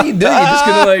 What do? You're just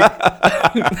gonna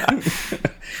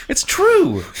like... It's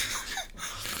true.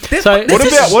 So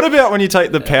What about when you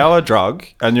take the power drug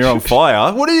and you're on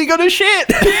fire? What are you gonna shit?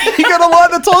 You gotta light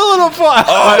the toilet on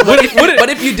fire. But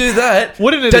if you do that,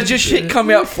 does your shit come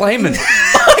out flaming?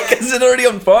 Like, is it already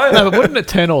on fire? No, but wouldn't it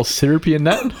turn all syrupy in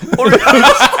that?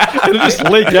 It'll just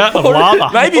leak out of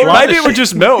lava. Maybe it would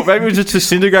just melt. Maybe it would just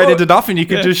disintegrate into nothing. You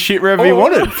could just shit wherever you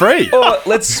wanted, free. Or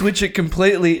let's switch it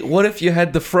completely. What if you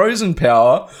had the frozen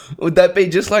power? Would that be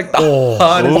just like the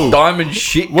hardest diamond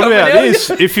shit? What coming about out? this?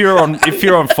 If you're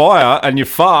on fire and you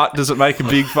fart, does it make a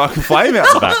big fucking flame out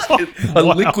the back? A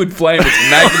liquid flame. It's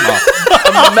magma.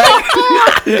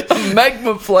 A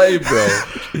magma flame, bro.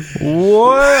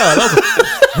 Wow.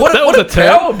 What a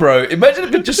power, bro. Imagine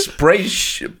if it just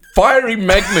sprays fiery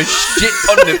magma shit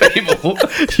onto people.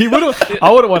 I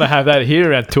wouldn't want to have that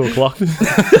here around 2 o'clock.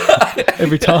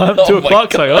 Every time. 2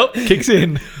 o'clock, so kicks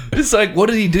in. It's like, what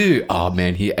did he do? Oh,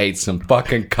 man, he ate some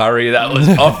fucking curry. That was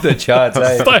off the charts,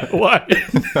 eh? Stay away.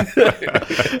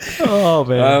 Oh,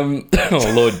 man.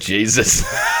 Oh, Lord Jesus.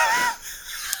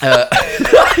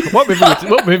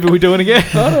 What movie are we doing again?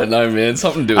 I don't know, man.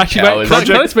 Something to do with Actually, wait,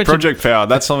 powers. Project Power.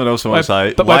 That's something else I want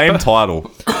to say. Lame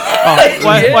title.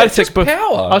 Wait a sec. power.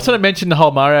 I was trying to mention the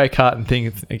whole Mario Kart and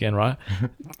thing again, right?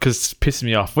 Because it's pissing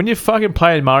me off. When you're fucking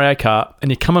playing Mario Kart and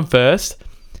you're coming first,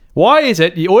 why is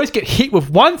it you always get hit with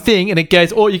one thing and it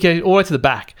goes, or you get all the way to the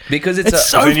back? Because it's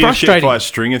so Then you get shit frustrating. by a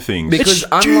string of things. Because It's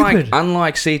stupid.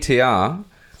 unlike CTR,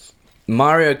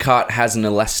 Mario Kart has an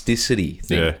elasticity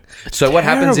thing. Yeah. So what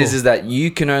happens Terrible. is that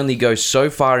you can only go so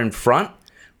far in front,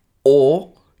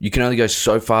 or you can only go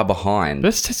so far behind.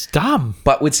 That's just dumb.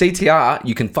 But with CTR,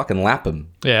 you can fucking lap them.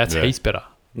 Yeah, that's Yeah. heaps better.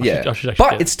 I Yeah, should actually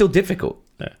but get it's still difficult.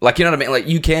 Yeah. Like, you know what I mean? Like,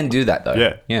 you can do that though.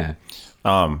 Yeah. Yeah.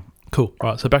 cool.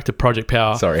 Right, so back to Project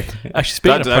Power. Sorry. Actually,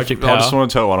 speaking of Project Power, I just want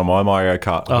to tell one of my Mario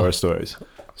Kart horror stories. I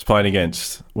was playing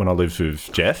against when I lived with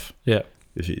Jeff. yeah,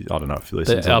 I don't know if you the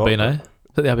listen to albino.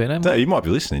 Is that the albino? No, you might be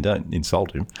listening. Don't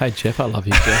insult him. Hey Jeff, I love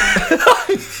you,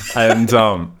 Jeff.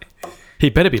 And He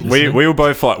better be listening. we were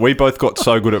both like, we both got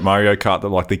so good at Mario Kart that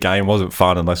like the game wasn't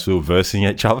fun unless we were versing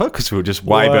each other because we were just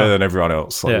way Wow. better than everyone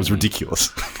else. Like, Yeah. It was ridiculous.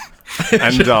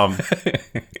 And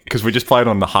because we just played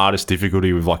on the hardest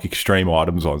difficulty with like extreme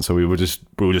items on, so we were just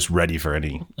ready for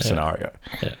any scenario.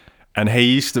 Yeah. And he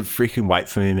used to freaking wait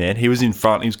for me, man. He was in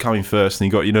front, he was coming first, and he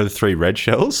got, the 3 red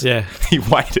shells? Yeah. He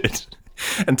waited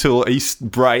until he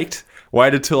braked,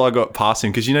 waited till I got past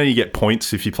him, because you get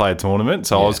points if you play a tournament.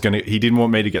 So he didn't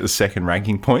want me to get the second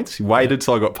ranking points. He waited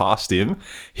till I got past him,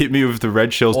 hit me with the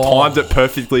red shells, timed it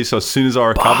perfectly, so as soon as I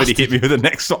recovered, he hit me with the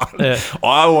next one. Yeah.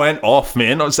 I went off,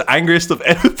 man. I was the angriest I've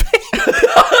ever been.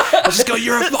 I just go,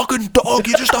 you're a fucking dog.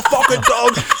 You're just a fucking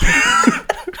dog.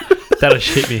 That'll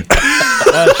shit me.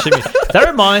 That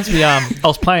reminds me. I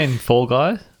was playing Fall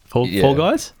Guys. Fall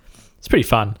Guys. It's pretty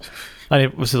fun.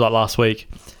 This was like last week,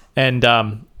 and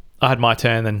I had my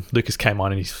turn. Then Lucas came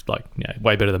on, and he's like,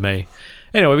 way better than me.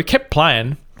 Anyway, we kept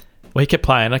playing. Well, he kept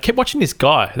playing. I kept watching this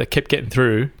guy that kept getting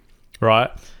through, right?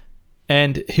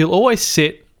 And he'll always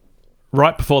sit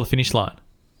right before the finish line,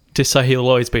 just so he'll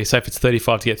always be. So if it's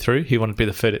 35 to get through, he wanted to be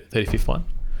the 35th one.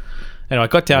 Anyway, I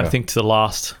got down, I think, to the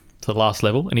last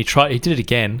level, and he did it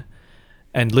again,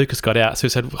 and Lucas got out. So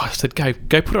I said,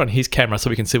 go put it on his camera so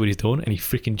we can see what he's doing, and he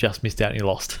freaking just missed out and he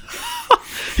lost.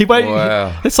 He waited.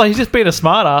 Wow. It's like he's just being a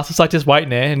smart ass. It's like just waiting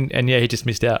there, and he just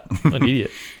missed out. An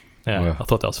idiot. Yeah, Wow. I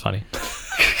thought that was funny.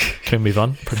 Can we move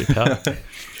on? Project Power.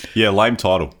 Yeah, lame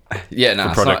title. Yeah, no,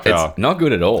 Project Power. it's not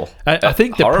good at all. I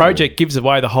think the Horrible. project gives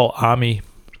away the whole army.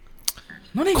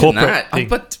 Not even corporate that. thing.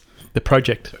 But The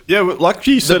project. Yeah, well, like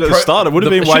you said at the start, it would have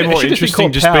been it way should- it more should just be interesting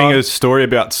called just Power. being a story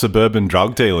about suburban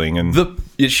drug dealing and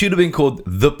it should have been called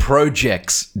The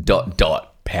Projects ...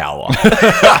 Power.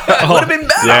 It would have been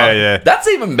better. Yeah. That's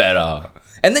even better.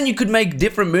 And then you could make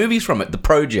different movies from it. The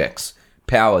Projects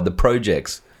Power, The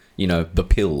Projects, The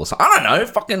Pill or something. I don't know.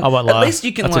 Fucking. I won't at lie. least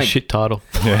you can That's a shit title.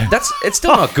 It's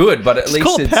still not good, but at It's least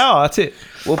called it's Power. That's it.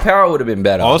 Well, Power would have been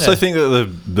better. I also think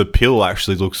that the pill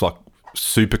actually looks like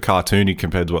super cartoony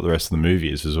compared to what the rest of the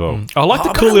movie is as well. I like the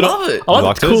Oh, cool but I little. love it. I like You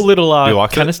liked the it? cool little You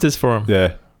liked it? canisters for him.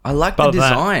 Yeah. I like the Above that.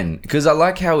 design because I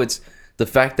like how it's the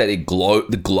fact that the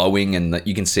glowing and that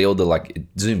you can see all the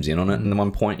it zooms in on it, and at one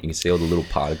point you can see all the little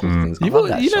particles and things. I love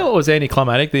that You know shit. what was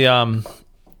anticlimactic?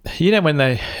 When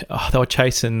they were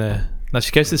chasing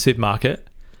she goes to the supermarket,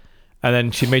 and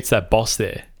then she meets that boss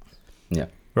there, Yeah.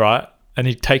 right? And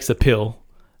he takes the pill,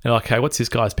 and like, hey, what's this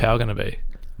guy's power going to be?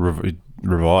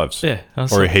 revives. Yeah.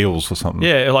 Or he heals or something.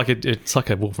 Yeah, like it's like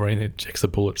a Wolverine that ejects the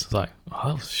bullets. It's like,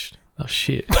 oh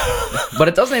shit. But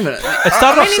it doesn't even.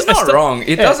 started off- he's it not sta- wrong.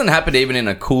 It doesn't happen even in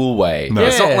a cool way. No.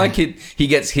 It's not Yeah. like he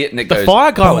gets hit and it The goes.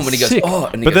 fire guy boom, was and he goes, sick. oh,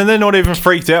 and he But goes, then they're not even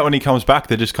freaked out when he comes back.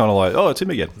 They're just kind of like, oh, it's him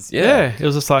again. Yeah. It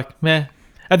was just like, meh.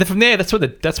 And then from there, that's when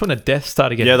the death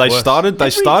started getting Yeah, they worse.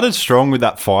 started strong with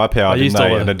that firepower, They didn't used they?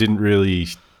 all And the- it didn't really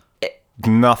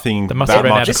nothing They must that have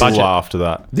ran out much of cool budget. after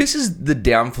that. This is the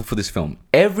downfall for this film.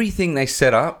 Everything they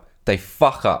set up, they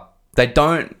fuck up. They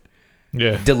don't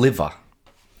Yeah. deliver.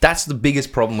 That's the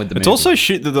biggest problem with the It's movie. also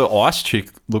shit that the ice chick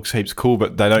looks heaps cool,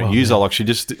 but they don't use her. Like she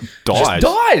just dies. just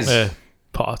dies. Yeah.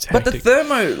 Oh, it's But the hectic.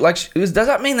 thermo, like, does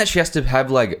that mean that she has to have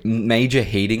like major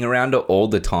heating around her all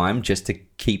the time just to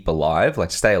keep alive, like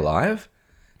stay alive?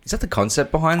 Is that the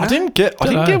concept behind that? I didn't get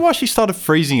know. why she started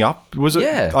freezing up. Was it?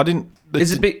 Yeah. I didn't.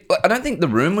 Is it big? I don't think the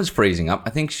room was freezing up. I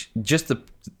think just the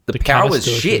The power was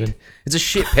canister was shit. in. It's a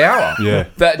shit power. Yeah.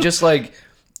 That just like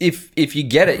if you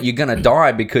get it, you're gonna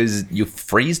die because you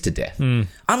freeze to death. Hmm.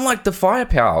 Unlike the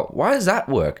firepower, why does that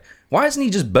work? Why isn't he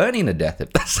just burning to death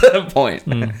if that's the point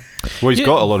Hmm. Well, he's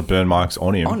got a lot of burn marks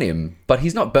on him. on him? But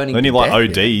he's not burning. Then he to like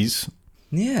death yet. ODs.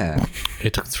 Yeah.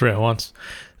 It took 3 at once.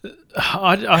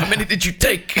 How many did you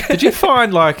take? Did you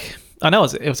find like I know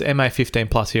it was MA 15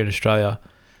 plus here in Australia.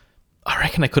 I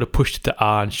reckon they could have pushed it to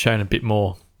R and shown a bit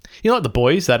more. You know, like The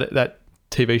Boys, that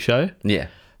TV show. Yeah.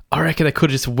 I reckon they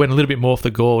could have just went a little bit more for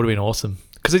the gore. Would have been awesome.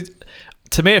 Because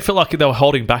to me, it felt like they were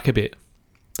holding back a bit.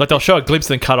 Like they'll show a glimpse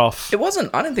and then cut off. It wasn't.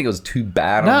 I didn't think it was too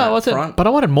bad. on No, that it wasn't. front. But I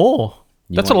wanted more.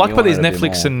 That's what I want- like you about these wanted a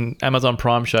bit Netflix more. and Amazon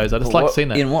Prime shows. I just But like what- seeing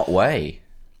that. In what way?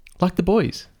 Like The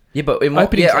Boys. Yeah, but in what?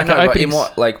 Openings- Yeah, I know. okay, But in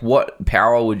openings. what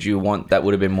power would you want that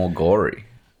would have been more gory?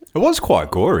 It was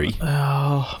quite gory.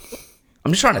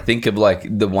 I'm just trying to think of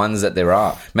like the ones that there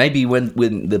are. Maybe when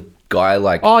the guy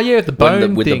like Oh yeah, the when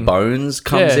bone with thing. the bones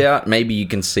comes Yeah. out, maybe you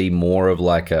can see more of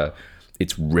like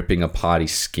it's ripping apart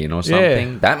his skin or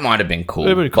something. That might have been cool.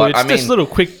 It would be cool. But It's I mean, just little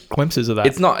quick glimpses of that.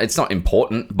 it's not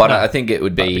important, but No. I think it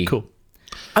would That'd be be cool.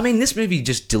 I mean, this movie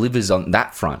just delivers on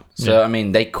that front. So Yeah. I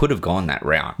mean, they could have gone that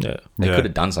route. Yeah. They Yeah. could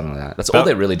have done something like that. That's all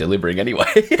they're really delivering anyway.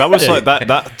 That was Yeah. like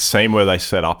that scene where they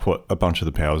set up what a bunch of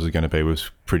the powers are going to be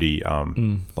was pretty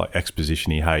like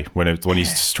exposition-y. Hey, when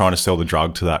he's trying to sell the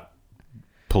drug to that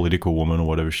political woman or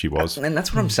whatever she was. And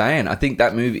that's what I'm saying. I think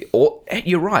that movie. Or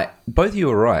you're right. Both of you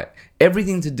are right.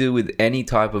 Everything to do with any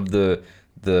type of the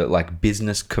like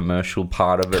business commercial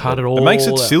part of it. Cut it all. It makes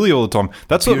it out. silly all the time.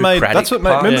 That's what made. Bureaucratic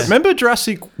Remember, parts. remember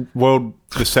Jurassic World,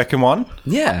 the second one?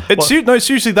 Yeah. No,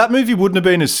 seriously, that movie wouldn't have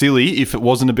been as silly if it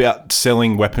wasn't about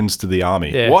selling weapons to the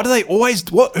army. Yeah. Why do they always?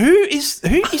 Who is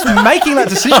making that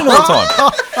decision all the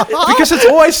time? Because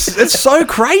it's so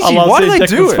crazy. I love Why do seeing they Declan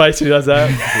do it? Space who does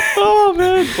that. Oh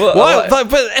man. Well, Why, like-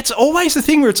 but it's always the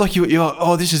thing where it's like you're like,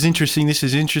 oh, this is interesting,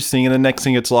 and the next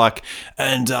thing it's like,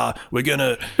 and we're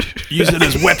gonna use it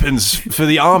as weapons for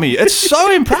the army. It's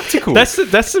so impractical. That's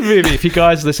the movie. If you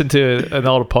guys listen to an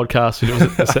older podcast, it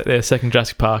was their second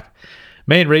Jurassic Park.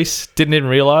 Me and Reese didn't even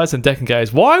realize, and Declan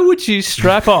goes, "Why would you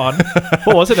strap on?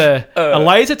 What was it? A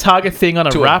laser target thing on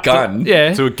a to a raptor? gun.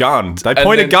 Yeah, to a gun. They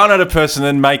point a then- gun at a person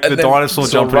and make the And then dinosaur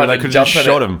sort jump of in, run and they and could have just jump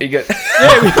shot at him. it. You go-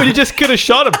 yeah. But you just could have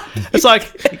shot him. It's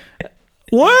like,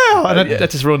 wow, and that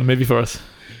just ruined the movie for us.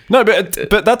 No, but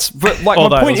like Although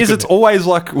my it point was is, good. it's always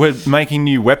like we're making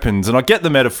new weapons, and I get the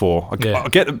metaphor. Yeah. I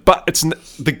get it, but it's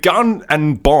the gun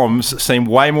and bombs seem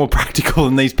way more practical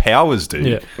than these powers do.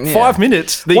 Yeah. 5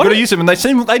 minutes that you What got to it- use them, and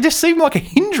they just seem like a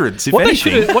hindrance. If What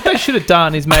anything, they should have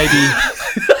done is maybe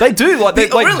they do like they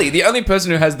like really, the only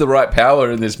person who has the right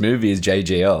power in this movie is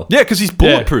JGL. yeah, because he's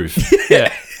bulletproof.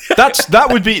 yeah. That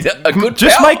would be A good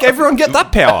just power. make everyone get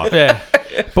that power. Yeah.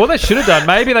 But what they should have done,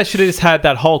 maybe they should have just had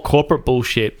that whole corporate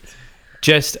bullshit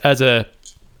just as a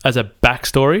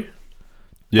backstory.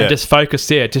 Yeah, And just focus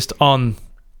just on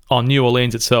New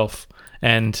Orleans itself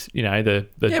and, you know, the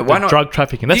why not? drug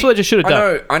trafficking. That's what they just should have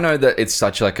done. I know that it's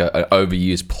such like an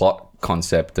overused plot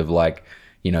concept of like,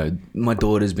 you know, my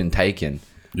daughter's been taken.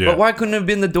 Yeah. But why couldn't it have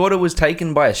been the daughter was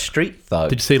taken by a street thug?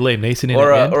 Did you see Liam Neeson in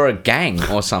or it? or a gang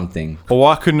or something? Or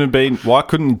why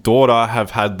couldn't daughter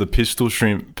have had the pistol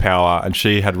shrimp power and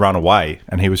she had run away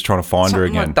and he was trying to find her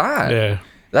Something again? like that. Yeah.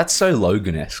 That's so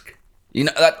Logan-esque. You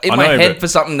know, that, in I my know, head but- for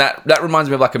something that reminds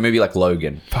me of like a movie like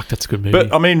Logan. Fuck, that's a good movie.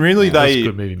 But I mean, really, That's a they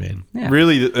good movie, man. Yeah.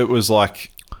 really it was like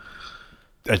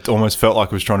it almost felt like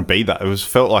it was trying to be that. It was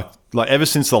felt like ever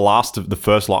since the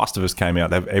first Last of Us came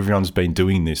out, everyone's been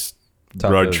doing this Type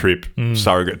road of- trip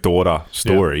surrogate daughter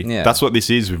story. Yeah. That's what this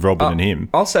is with Robin and him.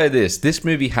 I'll say this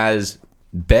movie has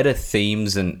better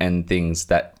themes and things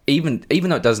that even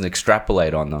though it doesn't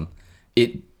extrapolate on them,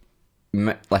 it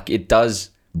like it does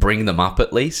bring them up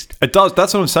at least. It does.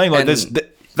 That's what I'm saying. Like, And-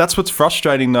 that's what's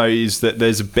frustrating though, is that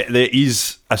there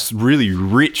is a really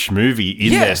rich movie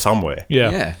in Yeah. there somewhere.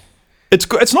 Yeah. It's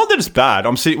good. It's not that it's bad.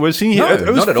 We're sitting here. No, it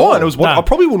was not at fine. all. It was. No. I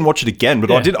probably wouldn't watch it again, but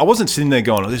Yeah. I wasn't sitting there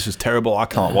going, "Oh, this is terrible. I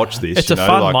can't watch this." It's a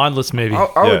fun, mindless movie.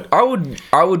 I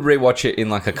would rewatch it in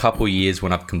like a couple years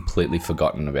when I've completely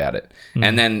forgotten about it,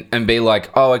 and be like,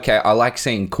 oh, okay, I like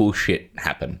seeing cool shit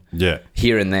happen. Yeah.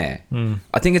 Here and there.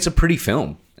 I think it's a pretty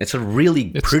film. It's a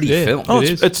really pretty yeah. film. Oh, It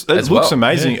is. looks As well.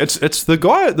 amazing. Yeah. It's the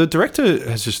guy. The director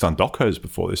has just done docos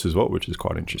before this as well, which is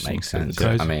quite interesting. Makes sense.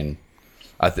 Crazy. I mean,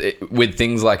 with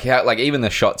things like how, like even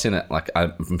the shots in it, like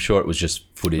I'm sure it was just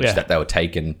footage Yeah. that they were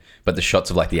taken, but the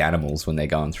shots of like the animals when they're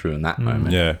going through in that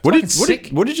moment. Yeah. fucking sick.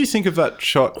 What did you think of that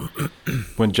shot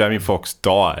when Jamie Foxx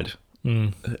died?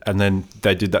 And then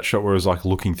they did that shot where it was like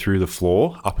looking through the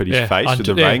floor up at his face with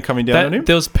the rain coming down on him.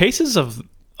 There was pieces of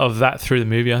that through the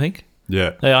movie, I think.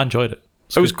 Yeah. Yeah, I enjoyed it.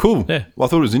 It was cool. Yeah. Well, I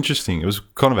thought it was interesting. It was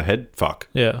kind of a head fuck,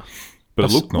 Yeah. but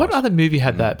it looked nice. What other movie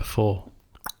had that before?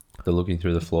 They're looking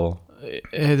through the floor.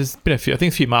 There's been a few. I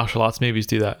think a few martial arts movies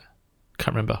do that.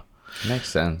 Can't remember. Makes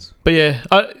sense. But yeah,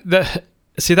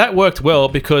 that worked well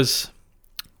because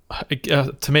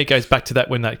to me it goes back to that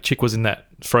when that chick was in that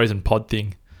frozen pod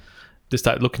thing, just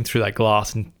that looking through that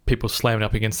glass and people slamming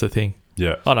up against the thing.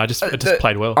 Yeah. Oh no, it just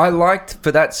played well. I liked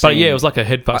for that scene. But yeah, it was like a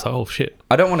head fuck. Like, oh shit.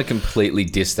 I don't want to completely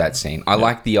diss that scene. I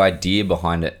like the idea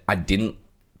behind it. I didn't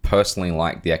personally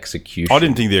like the execution. I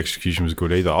didn't think the execution was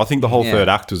good either. I think the whole Yeah. third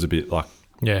act was a bit like,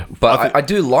 Yeah. But I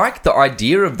do like the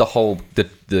idea of the whole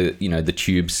the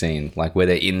tube scene, like where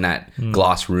they're in that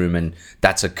glass room and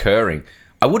that's occurring.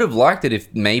 I would have liked it if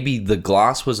maybe the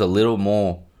glass was a little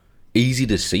more easy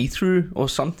to see through or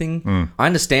something. I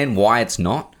understand why it's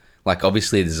not. Like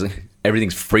obviously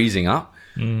everything's freezing up,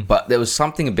 but there was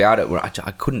something about it where I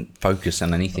couldn't focus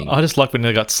on anything. I just like when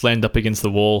they got slammed up against the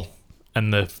wall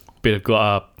and the bit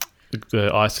of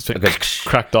the ice just went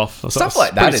cracked off. Stuff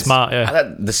like that pretty is smart.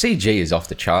 Yeah. The CG is off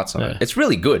the charts on it. Yeah. It's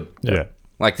really good. yeah.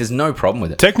 Like there's no problem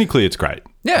with it. Technically, it's great.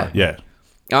 Yeah. Yeah.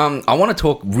 I want to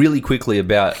talk really quickly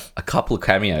about a couple of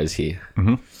cameos here.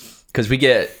 Because we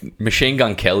get Machine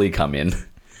Gun Kelly come in,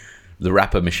 the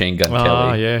rapper Machine Gun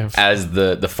Kelly, yeah. as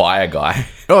the fire guy.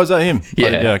 Oh, is that him? Yeah.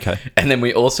 Oh, yeah. Okay. And then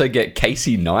we also get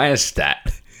Casey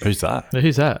Neistat. Who's that?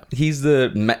 Who's that? He's the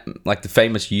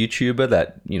famous YouTuber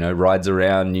that, rides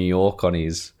around New York on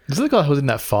his... Is that the guy who was in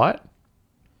that fight?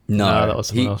 No, that was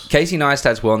someone else. Casey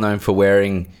Neistat's well known for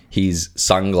wearing his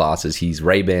sunglasses, his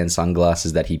Ray-Ban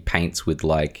sunglasses that he paints with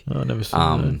like... Oh, I've never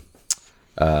seen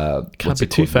that. Can't what's be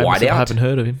it too called? famous if I Whiteout? haven't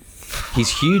heard of him. He's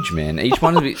huge, man.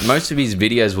 Most of his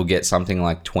videos will get something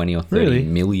like 20 or 30 Really?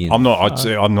 million. I'm not. I'd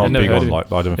say I'm not never big heard on of him.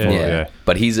 like. I don't follow. Yeah. Yeah.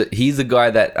 But he's the guy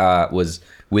that was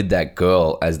with that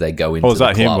girl as they go into. Oh, was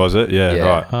that the him? club. Was it? Yeah. Yeah.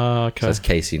 Right. Oh, So okay. that's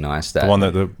Casey Neistat. The one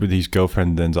that with his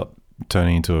girlfriend ends up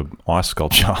turning into an ice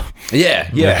sculpture.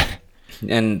 Yeah.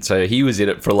 And so he was in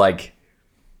it for like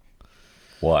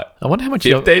what? I wonder how much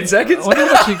you 15 seconds? I wonder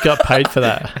how much you got paid for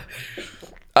that.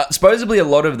 Supposedly a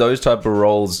lot of those type of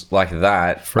roles like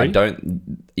that. Free? I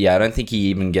don't think he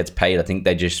even gets paid. I think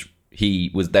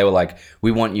they were like,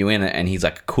 we want you in it, and he's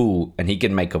like, cool, and he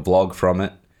can make a vlog from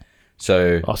it.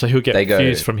 So Oh, so he'll get They go-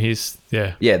 views from his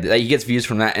yeah, he gets views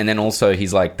from that, and then also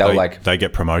he's like, they'll like they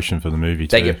get promotion for the movie.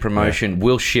 they too. get promotion.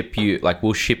 We'll ship you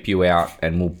out,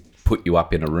 and we'll put you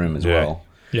up in a room as Yeah. well.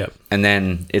 Yep. And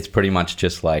then it's pretty much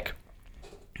just like,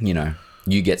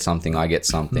 you get something, I get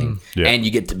something, Yeah. and you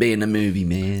get to be in the movie,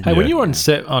 man. Hey, when Yeah. you were on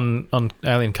set on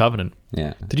Alien Covenant,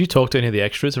 Yeah. did you talk to any of the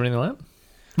extras or anything like that?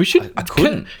 We should. I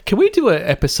couldn't. Can we do an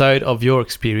episode of your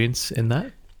experience in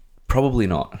that? Probably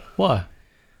not, Why?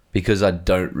 because I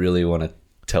don't really want to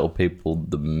tell people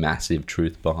the massive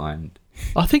truth behind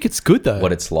I think it's good though.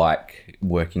 what it's like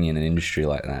working in an industry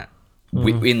like that.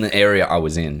 In the area I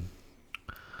was in.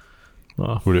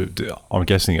 Oh. I'm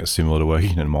guessing it's similar to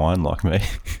working in a mine, like me.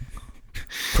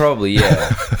 Probably, yeah.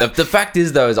 The fact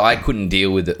is, though, is I couldn't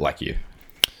deal with it like you,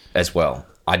 as well.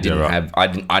 I didn't right. have.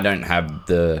 I don't have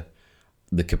the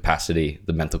capacity,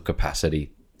 the mental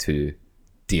capacity to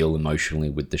deal emotionally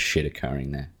with the shit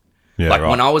occurring there. Yeah. Like right.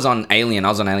 when I was on Alien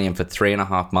for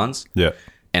 3.5 months, Yeah.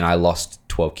 and I lost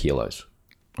 12 kilos.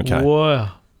 Okay.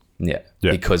 Wow. Yeah,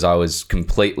 Yeah. because I was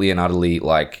completely and utterly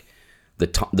like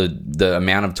the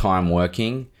amount of time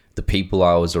working, the people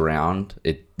I was around,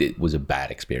 it was a bad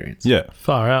experience. Yeah.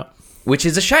 Far out. Which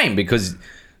is a shame because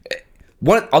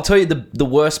I'll tell you the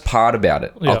worst part about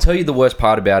it. Yeah. I'll tell you the worst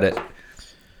part about it.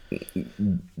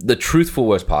 The truthful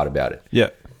worst part about it. Yeah.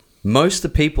 Most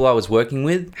of the people I was working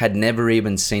with had never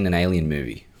even seen an Alien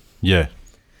movie. Yeah.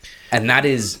 And that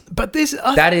is But this,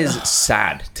 that is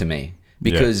sad to me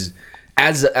because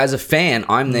as a fan,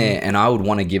 I'm there and I would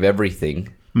want to give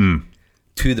everything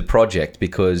to the project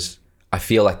because I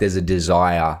feel like there's a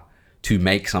desire to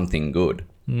make something good.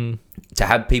 To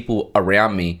have people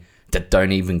around me that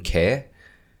don't even care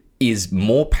is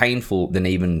more painful than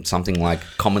even something like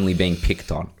commonly being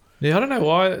picked on. Yeah, I don't know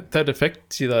why that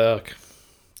affects you though.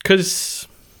 Because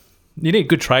you need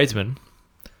good tradesmen.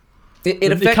 You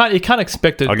can't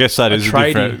expect I guess that is a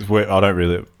different. I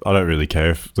don't really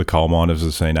care if the coal miners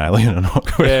have seen Alien or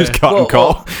not. We're just cutting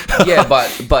coal. Yeah,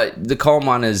 but the coal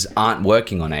miners aren't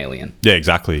working on Alien. Yeah,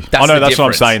 exactly. That's what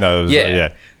I'm saying though.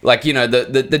 Yeah. Like, you know,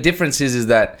 the difference is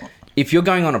that if you're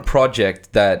going on a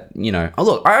project that, you know,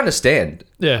 look, I understand.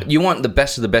 Yeah. You want the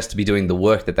best of the best to be doing the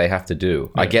work that they have to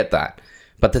do. Yeah. I get that.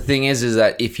 But the thing is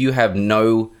that if you have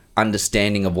no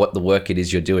understanding of what the work it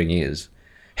is you're doing is,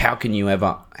 how can you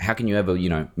ever, you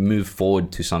know, move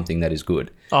forward to something that is good?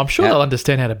 I'm sure they'll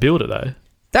understand how to build it though.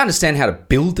 They understand how to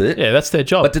build it. Yeah, that's their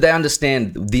job. But do they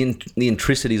understand the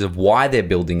intricacies of why they're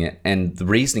building it and the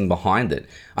reasoning behind it?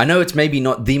 I know it's maybe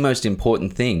not the most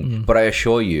important thing, but I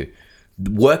assure you,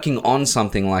 working on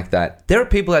something like that, there are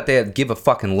people out there that give a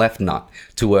fucking left nut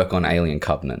to work on Alien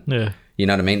Covenant. Yeah. You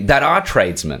know what I mean? That are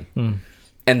tradesmen.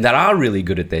 And that are really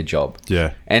good at their job.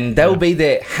 Yeah. And they'll be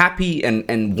there happy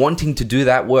and wanting to do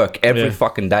that work every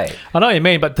fucking day. I know what you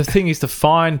mean, but the thing is to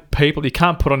find people, you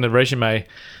can't put on the resume,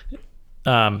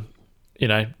 you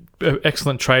know,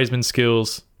 excellent tradesman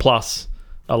skills plus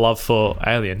a love for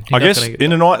Alien. I guess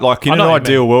in an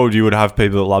ideal world, you would have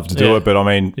people that love to do it, but I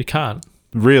mean, you can't.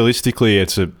 Realistically,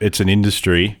 it's an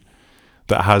industry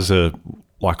that has a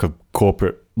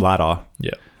corporate ladder.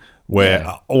 Yeah. Where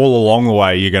all along the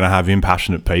way you're going to have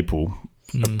impassionate people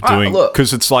doing,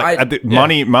 because it's like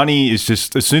money is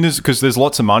just because there's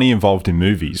lots of money involved in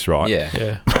movies, right?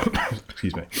 Yeah.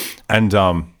 Excuse me. And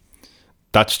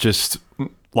that's just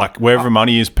like wherever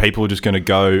money is, people are just going to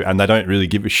go, and they don't really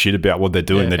give a shit about what they're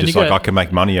doing. They're just like, I can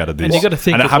make money out of this. And you got to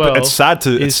think, it's sad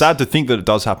to think that it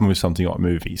does happen with something like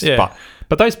movies. Yeah.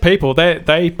 But those people,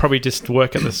 they probably just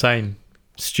work at the same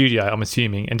studio, I'm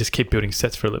assuming, and just keep building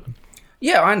sets for a living.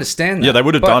 Yeah, I understand that. Yeah, they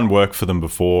would have done work for them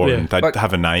before, and they'd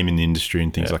have a name in the industry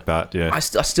and things like that. Yeah, I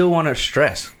still want to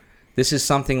stress, this is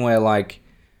something where, like,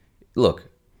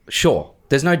 look, sure,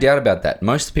 there's no doubt about that.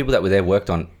 Most of the people that were there worked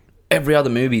on every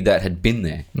other movie that had been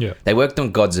there. Yeah, they worked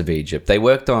on Gods of Egypt. They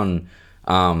worked on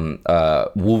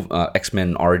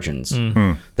X-Men Origins.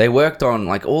 They worked on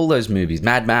like all those movies.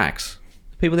 Mad Max.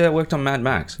 People there worked on Mad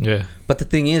Max. Yeah, but the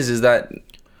thing is that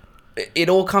it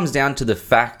all comes down to the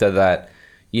factor that,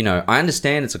 you know, I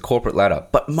understand it's a corporate ladder,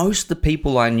 but most of the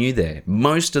people I knew there,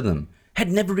 most of them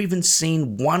had never even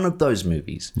seen one of those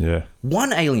movies. Yeah.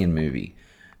 One Alien movie.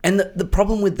 And the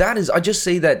problem with that is I just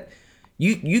see that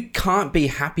you can't be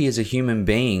happy as a human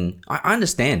being. I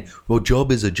understand. Well,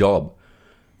 job is a job.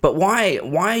 But why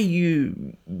are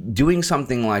you doing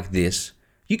something like this?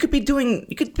 You could be doing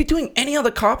any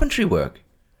other carpentry work.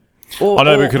 I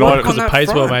know, because it pays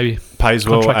well, maybe. Pays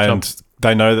well, and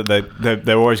they know that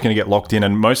they're always going to get locked in,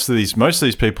 and most of these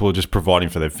people are just providing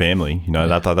for their family. You know,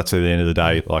 that's at the end of the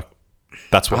day, like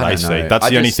that's what they see. That's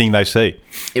the only thing they see.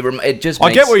 It just.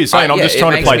 I get what you're saying. I'm just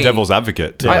trying to play devil's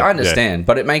advocate. I understand,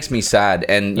 but it makes me sad,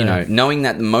 and you know, knowing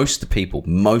that most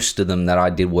of them that I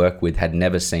did work with had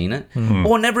never seen it,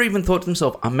 or never even thought to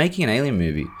themselves, "I'm making an Alien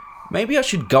movie. Maybe I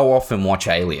should go off and watch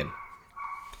Alien."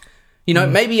 You know,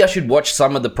 maybe I should watch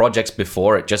some of the projects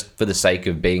before it, just for the sake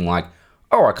of being like,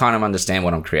 oh, I kind of understand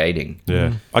what I'm creating.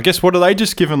 Yeah. I guess, what are they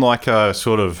just given like a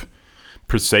sort of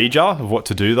procedure of what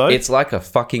to do though? It's like a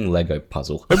fucking Lego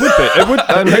puzzle. It would be. It would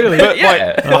really. But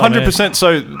like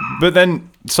 100%.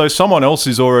 So someone else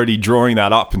is already drawing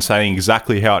that up and saying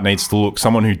exactly how it needs to look.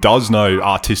 Someone who does know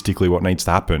artistically what needs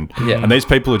to happen. Yeah. And these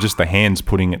people are just the hands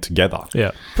putting it together. Yeah.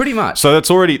 Pretty much. So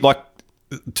that's already like,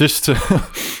 just to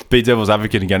be devil's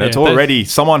advocate again, it's already,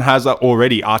 someone has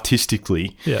already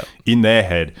artistically in their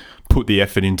head put the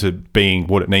effort into being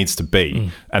what it needs to be,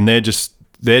 and they're just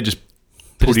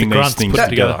putting these things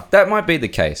together. That might be the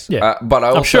case. Yeah. But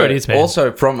I'm sure it is, man.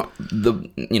 Also from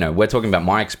we're talking about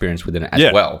my experience with it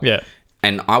as well. Yeah.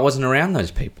 And I wasn't around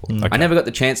those people. Okay. I never got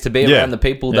the chance to be around the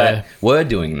people that were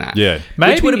doing that. Yeah.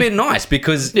 Which would have been nice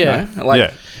because,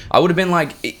 I would have been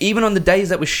like, even on the days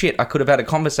that was shit, I could have had a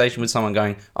conversation with someone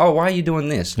going, oh, why are you doing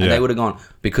this? And they would have gone,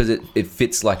 because it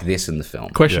fits like this in the film.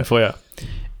 Question for you.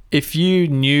 If you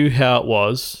knew how it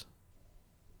was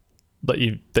that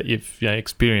you've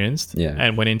experienced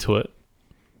and went into it,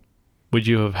 would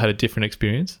you have had a different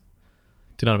experience?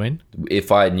 Do you know what I mean?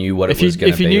 If I knew what it was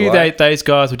going to be. If you knew those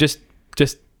guys were just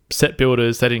set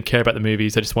builders, they didn't care about the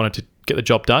movies, they just wanted to get the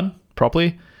job done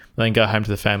properly, then go home to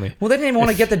the family. Well, they didn't even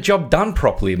want to get the job done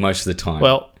properly most of the time.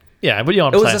 Well, yeah, but you know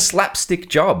what it I'm was saying. a slapstick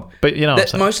job. But you know what I'm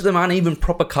saying. Most of them aren't even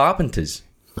proper carpenters.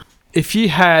 If you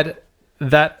had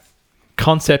that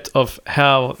concept of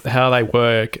how they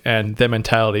work and their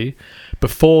mentality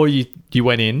before you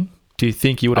went in, do you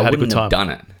think you would have had a good wouldn't time? have done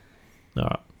it. All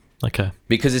right. Okay.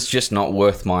 Because it's just not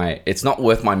worth it's not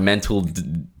worth my mental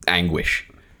anguish.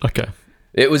 Okay.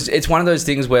 It's one of those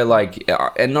things where like,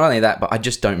 and not only that, but I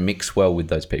just don't mix well with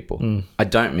those people. I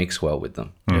don't mix well with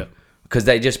them. Yeah. Because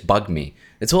they just bug me.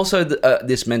 It's also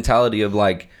this mentality of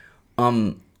like,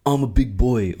 I'm a big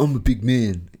boy. I'm a big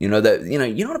man. You know that. You know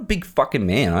you're not a big fucking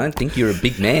man. I don't think you're a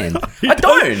big man. I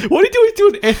don't. What do you do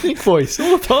an ethnic voice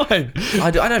all the time?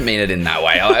 I don't mean it in that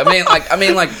way. I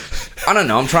mean like I don't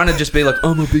know. I'm trying to just be like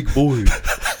I'm a big boy.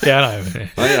 Yeah, I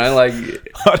know. You know, like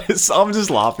I'm just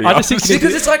laughing. I just think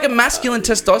because it's like a masculine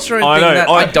testosterone I thing know, that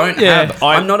I don't yeah, have.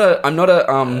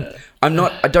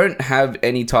 I don't have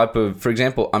any type of, for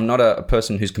example, I'm not a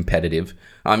person who's competitive.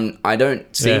 I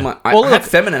don't see Yeah. I Well, have look-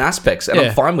 feminine aspects and Yeah.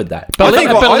 I'm fine with that. But I at think,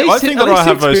 least- I at think least that I you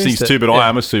have those things experienced too, it. but Yeah. I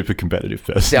am a super competitive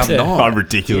person. See, I'm not. I'm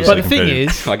ridiculously But the thing competitive.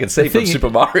 is, I can see the from thing- Super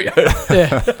Mario.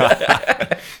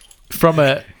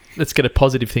 let's get a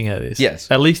positive thing out of this. Yes.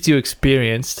 At least you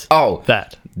experienced Oh,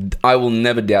 that. I will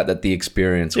never doubt that the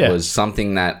experience Yeah. was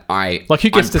something that Like, who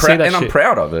gets I'm to see that and I'm shit?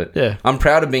 proud of it. Yeah. I'm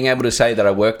proud of being able to say that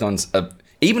I worked on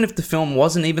even if the film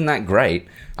wasn't even that great,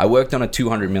 I worked on a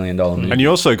 $200 million movie. And you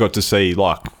also got to see,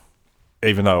 like,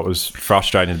 even though it was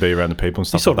frustrating to be around the people and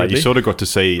stuff saw like that, you Ridley. sort of got to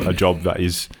see a job that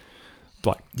is,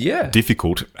 like, Yeah.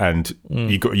 difficult, and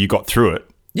you got through it.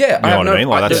 Yeah, You know what I mean?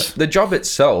 Like, that's- the job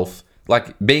itself,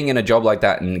 like being in a job like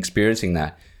that and experiencing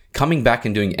that, coming back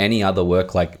and doing any other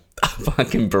work like a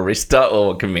fucking barista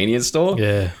or a convenience store,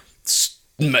 Yeah.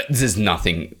 there's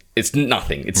nothing. It's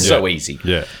nothing. It's so easy.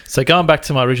 Yeah. So going back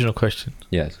to my original question,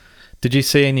 Yes. did you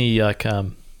see any like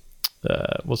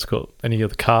what's it called? Any of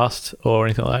the cast or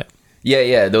anything like that?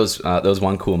 Yeah. There was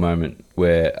one cool moment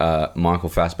where Michael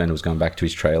Fassbender was going back to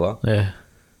his trailer Yeah.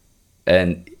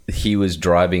 and he was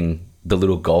driving the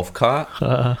little golf cart,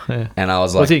 Yeah. and I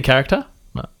was like, Was he in character?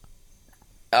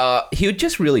 No. he would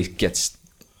just really gets.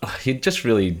 He'd just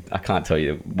really. I can't tell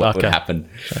you what would Okay. happen,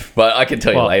 but I can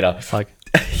tell you Well, later. Like,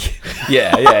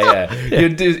 Yeah.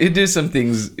 He'd do some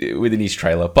things within his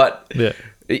trailer, but yeah.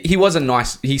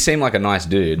 he seemed like a nice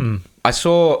dude. I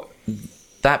saw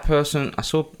that person. I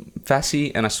saw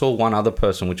Fassi, and I saw one other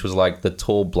person, which was like the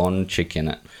tall blonde chick in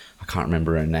it. I can't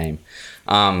remember her name,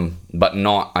 but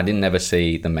I didn't ever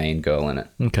see the main girl in it.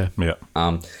 Okay.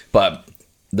 Yeah. But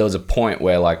there was a point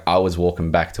where like I was walking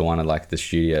back to one of like the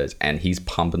studios and he's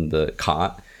pumping the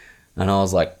cart and I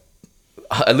was like,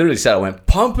 I literally said, I went,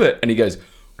 pump it. And he goes,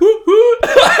 whoop, whoop.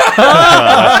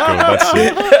 That's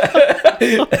cool. That's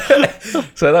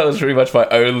it. So that was pretty much my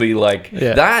only like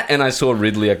Yeah. that. And I saw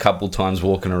Ridley a couple times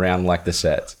walking around like the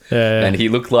sets. Yeah. And he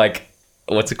looked like,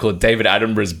 what's it called? David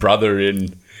Attenborough's brother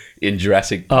in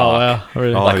Jurassic Oh Park. wow,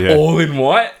 really? Oh, Like yeah. all in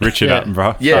white. Richard Yeah.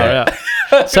 Attenborough. Yeah. Oh,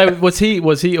 yeah. So was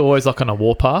he always like on a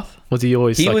warpath? Was he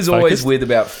always? He like, was always focused? with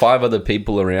about 5 other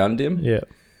people around him. Yeah.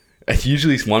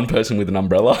 Usually it's one person with an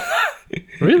umbrella.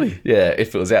 Really? Yeah,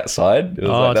 if it was outside, it was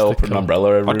Oh, like they'll it's put an the umbrella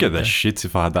over I'd get him. the shits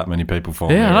if I had that many people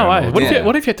following Yeah, me no around. way. What, Yeah.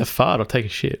 what if you had to fart or take a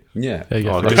shit? Yeah. There you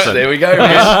go. Oh, I guess there we go.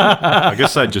 I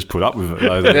guess they'd just put up with it.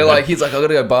 Though. They're like, he's like, I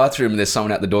gotta go bathroom, and there's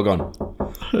someone out the door going,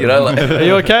 you know, like, Are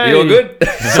you okay? you all good?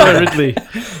 Sorry, Ridley.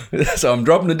 So I'm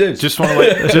dropping the deuce. just want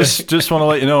to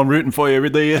let you know I'm rooting for you,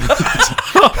 Ridley. Well,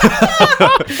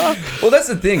 that's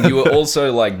the thing. You were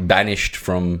also like banished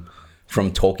from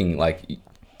talking like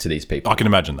to these people. I can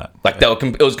imagine that. Like they were,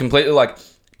 it was completely like,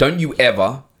 don't you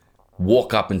ever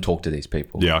walk up and talk to these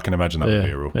people. Yeah, I can imagine that would be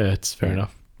a Yeah, rule. yeah, it's fair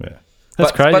enough. Yeah.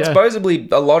 That's crazy. But yeah. supposedly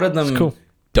a lot of them cool.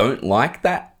 don't like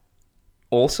that.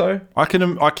 Also, I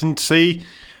can see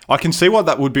why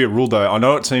that would be a rule though. I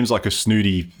know it seems like a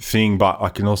snooty thing, but I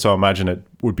can also imagine it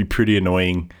would be pretty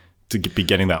annoying to be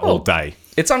getting that all day.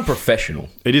 it's unprofessional.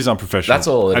 It is unprofessional. That's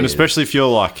all it and is. especially if you're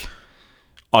like,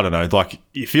 I don't know, like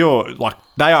if you're like,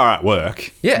 they are at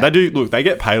work. Yeah. They do, look, they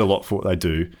get paid a lot for what they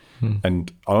do. And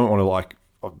I don't want to like,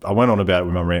 I went on about it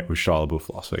with my rant with Shia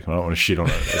LaBeouf last week. And I don't want to shit on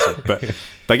it. But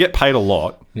they get paid a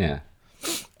lot. Yeah.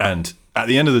 And at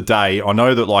the end of the day, I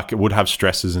know that like it would have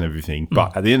stresses and everything.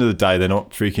 But at the end of the day, they're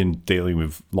not freaking dealing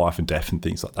with life and death and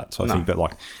things like that. So I think that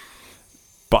like,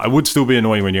 but it would still be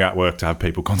annoying when you're at work to have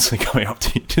people constantly coming up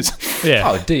to you. Just, Yeah.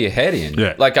 Oh, do your head in.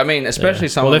 Yeah. Like, I mean, especially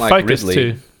Yeah. someone Well, they're like focused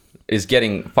Ridley too. is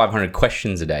getting 500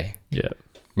 questions a day. Yeah.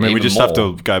 I mean, we Even just have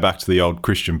more. to go back to the old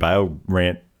Christian Bale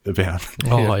rant about.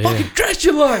 Oh, yeah. Dress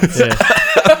your lights. Yeah.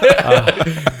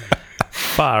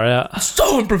 Far out.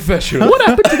 So unprofessional. What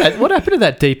happened to that? What happened to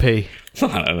that DP?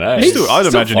 I don't know. I'd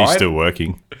imagine he's fine. still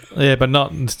working. Yeah, but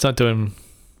it's not doing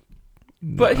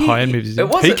But high-end movies. It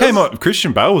was He came up.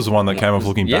 Christian Bale was the one that came off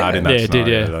looking bad in that Yeah, it did,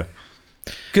 scenario. yeah. Though.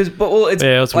 Because, it's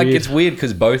Yeah, it was like weird. it's weird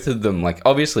because both of them, like,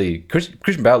 obviously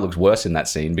Christian Bale looks worse in that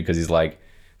scene because he's like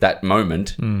that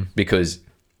moment because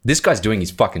this guy's doing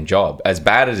his fucking job. As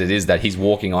bad as it is that he's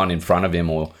walking on in front of him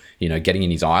or getting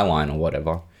in his eye line or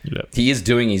whatever, he is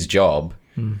doing his job.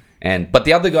 But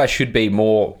the other guy should be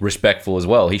more respectful as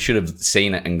well. He should have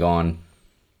seen it and gone,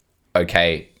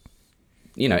 okay,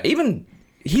 even.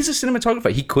 He's a cinematographer.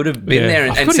 He could have been there I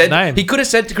and forgot his said. name. He could have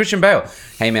said to Christian Bale,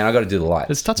 "Hey man, I got to do the lights."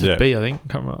 It starts with Yeah. B, I think.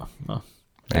 Can't remember. Oh.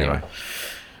 Anyway,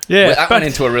 Yeah, that went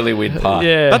into a really weird part.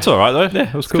 yeah, That's all right though. Yeah,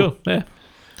 That was cool. Yeah.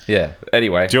 Yeah.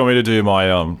 Anyway. Do you want me to do my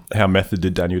how Method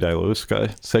did Daniel Day-Lewis go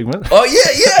segment? Oh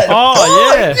yeah.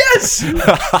 Oh, yeah. Yes.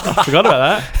 Forgot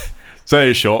about that. It's only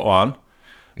a short one,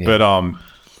 but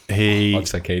he. I'm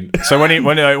so keen. So when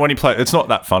he played, it's not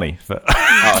that funny, but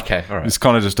Oh, okay. All right. it's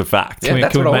kind of just a fact. Yeah,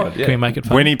 that's what I want. Can we make it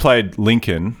fun? When he played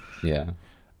Lincoln, Yeah.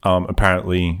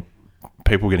 apparently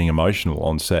people were getting emotional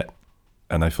on set,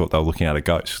 and they thought they were looking at a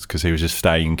ghost because he was just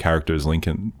staying in character as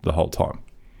Lincoln the whole time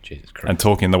Jesus Christ. and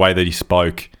talking the way that he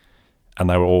spoke, and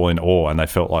they were all in awe, and they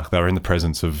felt like they were in the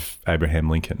presence of Abraham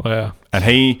Lincoln. Wow.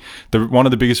 And one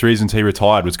of the biggest reasons he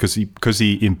retired was because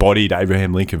he embodied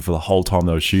Abraham Lincoln for the whole time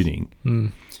they were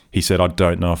shooting. He said, "I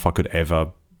don't know if I could ever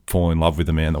fall in love with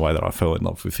a man the way that I fell in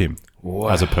love with him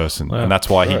as a person," and that's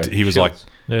why he was like,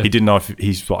 Yeah. he didn't know if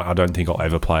he's like, "I don't think I'll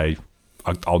ever play.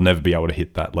 I'll never be able to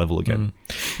hit that level again."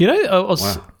 There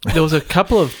was a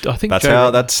couple of, I think That's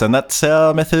Joe, that's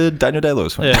our method. Daniel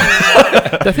Day-Lewis. Yeah.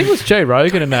 I think it was Joe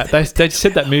Rogan and that. They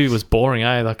said that movie was boring,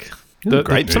 eh? Like,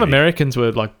 great some movie. Americans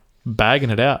were like bagging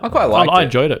it out. I quite liked it. I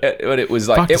enjoyed it. But it was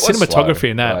like Fuck, the it was cinematography slow,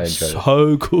 in but that I was enjoyed it.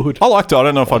 so good. I liked it. I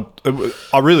don't know if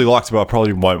I really liked it, but I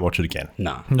probably won't watch it again.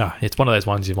 No. No, it's one of those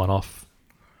ones you want off.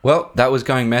 Well, that was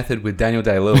Going Method with Daniel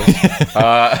Day-Lewis.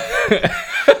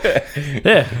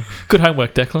 Yeah, good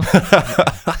homework, Declan.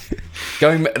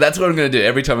 That's what I'm going to do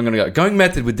every time I'm going to go. Going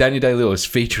Method with Daniel Day-Lewis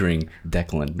featuring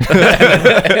Declan.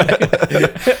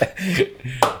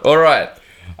 All right.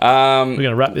 We're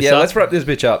gonna wrap this up. Yeah, let's wrap this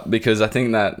bitch up because I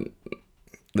think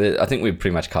we've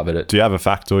pretty much covered it. Do you have a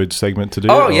factoid segment to do?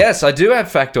 Oh or- yes, I do have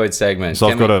factoid segment. So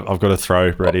I've got a throw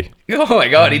ready. Oh my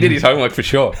god, he did his homework for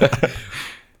sure.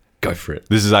 Go for it.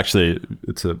 This is actually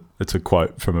it's a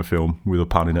quote from a film with a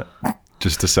pun in it,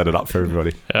 just to set it up for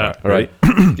everybody. Yeah. All right,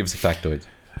 give us a factoid.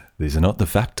 These are not the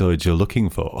factoids you're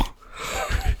looking for.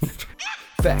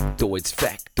 Factoids,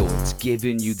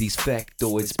 giving you these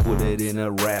factoids. Put it in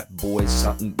a rap, boys,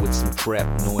 something with some trap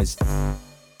noise.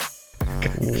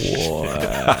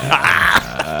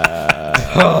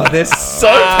 Oh, they're so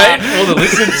painful to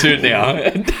listen to now.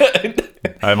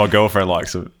 Hey, my girlfriend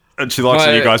likes it, and she likes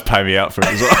that you guys pay me out for it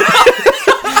as well.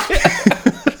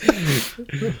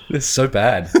 They're so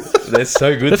bad. They're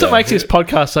so good. That's what though. makes this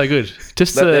podcast so good.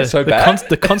 Just That they're so bad?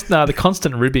 the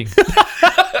constant ribbing.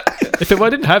 If I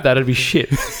didn't have that, it'd be shit.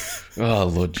 Oh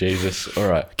Lord Jesus! All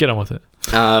right. Get on with it,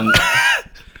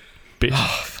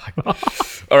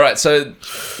 bitch. All right, so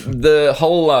the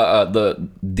whole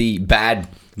the bad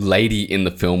lady in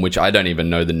the film, which I don't even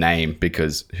know the name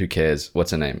because who cares?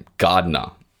 What's her name?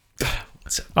 Gardner.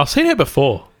 I've seen her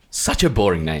before. Such a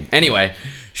boring name. Anyway,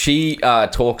 she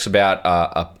talks about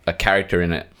a character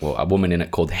in it, well, a woman in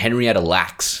it called Henrietta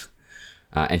Lacks,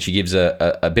 and she gives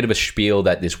a bit of a spiel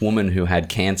that this woman who had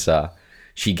cancer,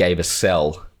 she gave a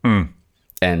cell,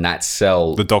 and that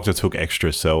cell. The doctor took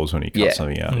extra cells when he cut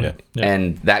something out. Yeah.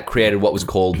 And that created what was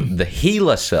called the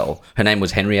HeLa cell. Her name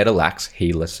was Henrietta Lacks,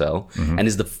 HeLa cell, and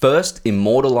is the first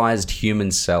immortalized human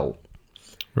cell.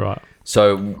 Right.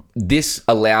 So this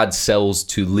allowed cells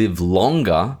to live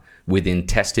longer within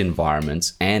test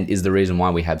environments and is the reason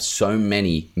why we have so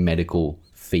many medical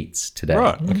feats today.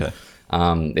 Right. Okay.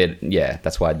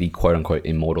 That's why the quote-unquote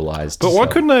immortalized But why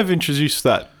cell. couldn't they have introduced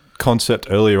that concept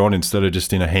earlier on instead of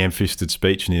just in a ham-fisted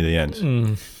speech near the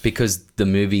end? Because the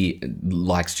movie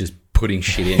likes just putting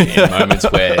shit in moments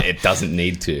where it doesn't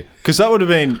need to. Because that would have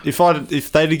been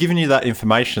if they'd have given you that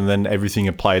information, then everything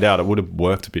had played out. It would have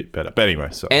worked a bit better. But anyway,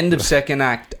 so End of second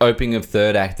act, opening of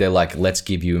third act, they're like, let's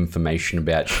give you information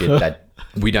about shit that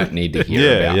we don't need to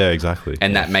hear about. yeah, exactly.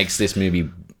 And that makes this movie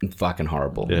fucking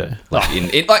horrible. Yeah. Like,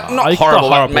 not Not horrible,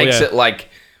 but horrible, makes yeah. it like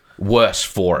worse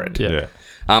for it. Yeah.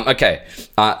 Okay.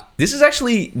 This is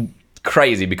actually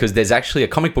crazy because there's actually a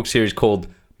comic book series called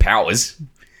Powers,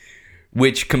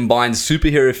 which combines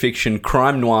superhero fiction,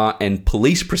 crime noir, and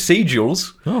police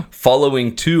procedurals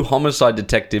following two homicide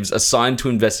detectives assigned to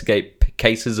investigate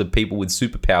cases of people with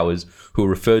superpowers who are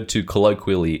referred to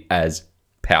colloquially as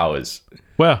powers.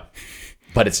 Wow.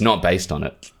 But it's not based on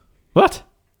it. What?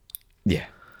 Yeah.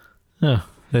 Oh,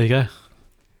 there you go.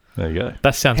 There you go.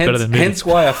 That sounds better than me. Hence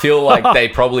why I feel like they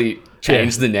probably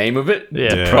changed the name of it.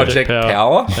 Yeah, Project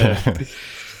Power.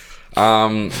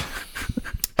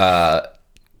 Yeah.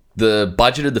 The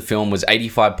budget of the film was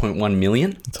 $85.1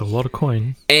 million. It's a lot of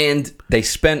coin. And they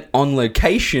spent on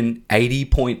location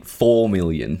 $80.4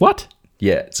 million. What?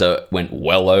 Yeah, so it went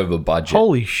well over budget.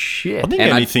 Holy shit. I think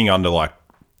And anything under like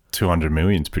 200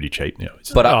 million is pretty cheap now.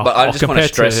 Isn't But I just want to compared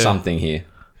stress to- something here.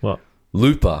 What?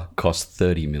 Looper cost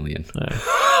 $30 million.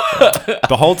 it?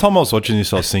 The whole time I was watching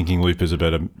this, I was thinking Looper's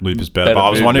better. But I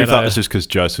was wondering if that was just because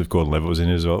Joseph Gordon-Levitt was in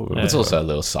it as well. It's also a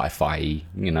little sci-fi,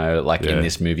 you know, like in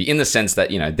this movie, in the sense that,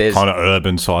 you know, there's Kind of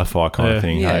urban sci-fi kind Yeah. of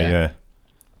thing. Yeah. Hey,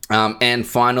 yeah. And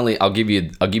finally, I'll give you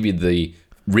the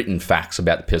written facts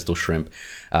about the pistol shrimp.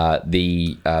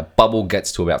 The bubble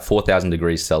gets to about 4,000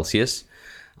 degrees Celsius,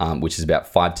 which is about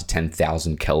 5 to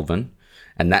 10,000 Kelvin,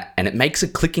 and it makes a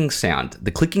clicking sound.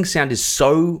 The clicking sound is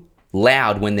so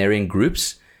loud when they're in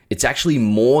groups. It's actually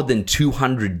more than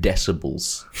 200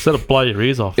 decibels. So it'll blow your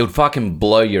ears off. It would fucking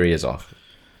blow your ears off.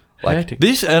 Like, Hectic.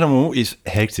 This animal is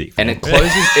hectic. and it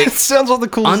closes. it sounds like the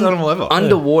coolest animal ever.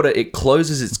 Underwater, it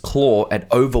closes its claw at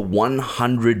over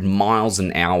 100 miles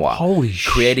an hour. Holy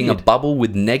creating a shit. bubble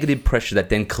with negative pressure that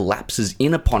then collapses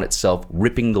in upon itself,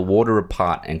 ripping the water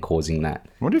apart and causing that.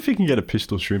 I wonder if you can get a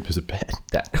pistol shrimp as a pet.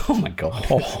 Oh my god!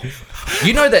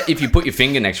 You know that if you put your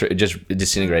finger next to it, it just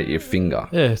disintegrates your finger.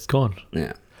 Yeah, it's gone.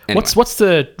 Yeah. Anyway, What's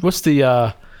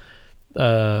the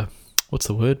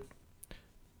word?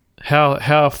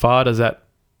 How far does that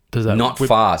not whip-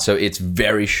 far? So it's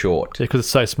very short. Yeah, because it's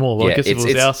so small. Like, Yeah, I guess if it was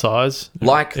it's- our size.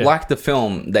 Like yeah. like the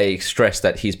film, they stress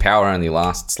that his power only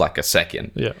lasts like a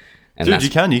second. Yeah. And Dude, that's, you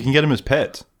can get them as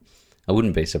pets. I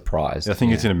wouldn't be surprised. I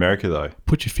think it's in America though.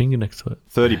 Put your finger next to it.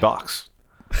 $30.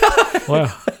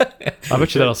 Wow. I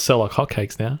bet you that'll sell like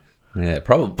hotcakes now. Yeah,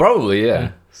 probably,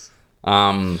 yeah.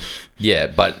 Yeah,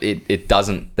 but it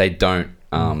doesn't. They don't.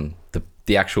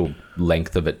 The actual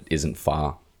length of it isn't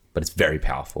far, but it's very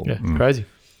powerful. Yeah, it's crazy.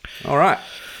 All right.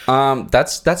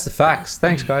 That's the facts.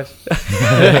 Thanks, guys.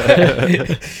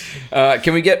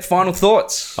 Can we get final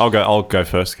thoughts? I'll go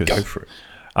first. Go for it.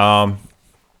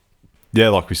 Yeah,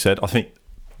 like we said, I think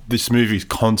this movie's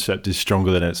concept is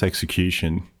stronger than its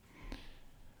execution.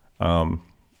 I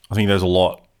think there's a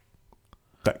lot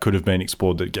that could have been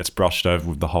explored that gets brushed over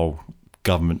with the whole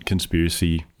government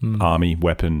conspiracy, army,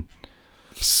 weapon,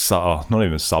 not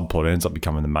even a subplot. It ends up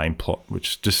becoming the main plot,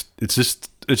 which it's just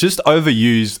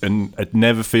overused, and it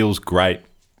never feels great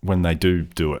when they do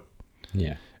it.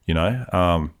 Yeah. You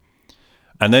know.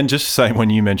 And then just saying, when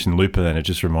you mentioned Looper, then it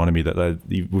just reminded me that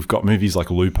we've got movies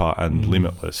like Looper and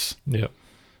Limitless, Yeah.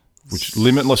 which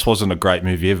Limitless wasn't a great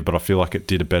movie ever, but I feel like it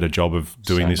did a better job of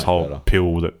doing So this much whole better.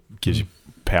 pill that gives you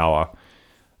power.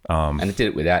 And it did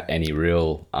it without any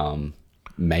real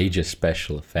major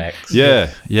special effects.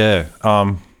 Yeah.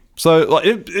 So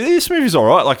like this movie's all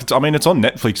right. Like it's on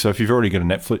Netflix, so if you've already got a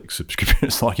Netflix subscription,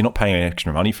 it's like you're not paying any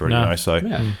extra money for it. No. You know, so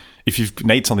Yeah. if you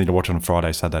need something to watch on a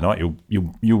Friday, Saturday night,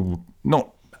 you'll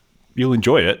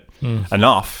enjoy it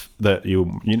enough that you're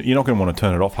not going to want to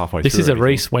turn it off halfway This through. is a or anything.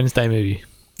 Reese Wednesday movie.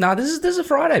 No, this is a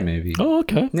Friday movie. Oh,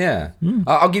 okay. Yeah.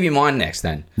 I'll give you mine next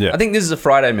then. Yeah. I think this is a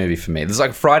Friday movie for me. This is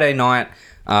like Friday night.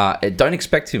 Don't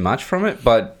expect too much from it,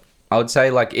 but I would say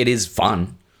like it is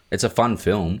fun. It's a fun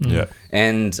film. Yeah.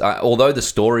 And although the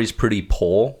story's pretty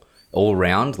poor all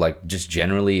around, like just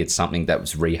generally it's something that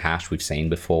was rehashed, we've seen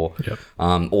before. Yep.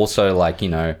 Also, like, you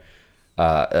know,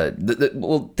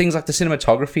 things like the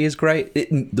cinematography is great.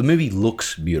 The movie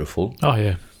looks beautiful. Oh,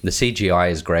 yeah. The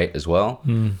CGI is great as well.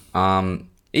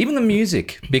 Even the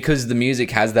music, because the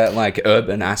music has that like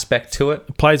urban aspect to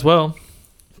it, Plays well.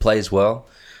 plays well.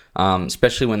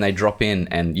 Especially when they drop in,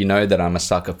 and you know that I'm a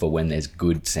sucker for when there's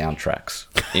good soundtracks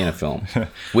in a film,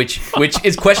 which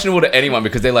is questionable to anyone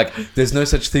because they're like, "There's no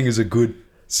such thing as a good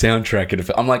soundtrack in a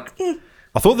film." I'm like,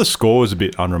 I thought the score was a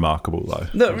bit unremarkable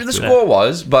though. the score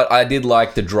was, but I did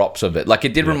like the drops of it. Like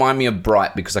it did remind me of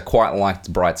Bright because I quite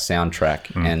liked Bright's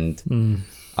soundtrack, and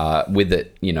with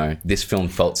it, you know, this film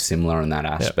felt similar in that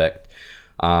aspect.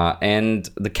 And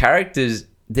the characters,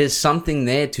 there's something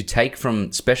there to take from,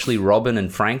 especially Robin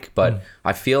and Frank, but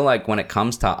I feel like when it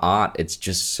comes to art, it's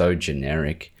just so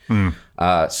generic.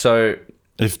 So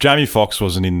If Jamie Foxx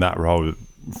wasn't in that role, it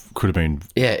could have been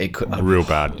yeah, it could real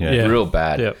bad. Yeah. real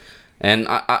bad. Yep. And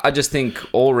I just think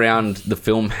all around the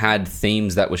film had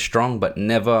themes that were strong, but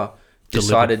never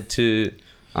decided to,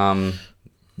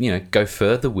 go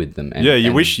further with them. And, Yeah, you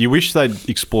and- wish they'd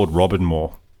explored Robin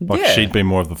more. Like Yeah. she'd been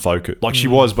more of the focus. Like she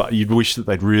was, but you'd wish that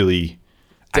they'd really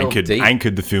Delve deep.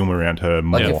 anchored the film around her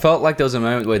more. Like it felt like there was a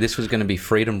moment where this was going to be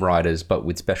Freedom Riders, but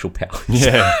with special powers.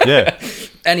 yeah.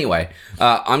 Anyway,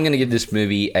 I'm going to give this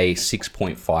movie a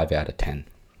 6.5 out of 10.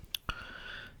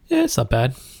 Yeah, it's not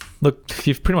bad. Look,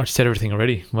 you've pretty much said everything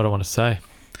already. What I want to say.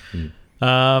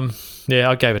 Yeah,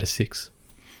 I gave it a 6.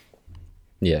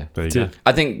 Yeah. There you go.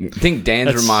 I think Dan's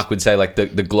That's- remark would say like the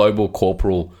global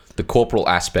corporal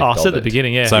aspect. Oh, I of said at the it.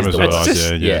 beginning, yeah. Same as It's what I just-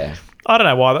 said. Yeah. I don't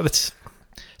know why. That's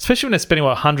especially when they're spending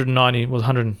 190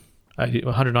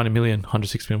 million,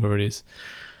 106 million, whatever it is,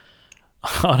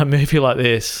 on a movie like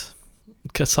this.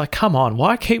 It's like, come on,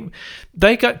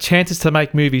 they got chances to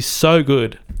make movies so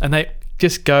good, and they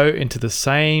just go into the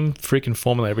same freaking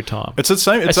formula every time. It's the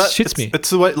same. It's It that, shits me.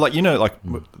 It's the way, like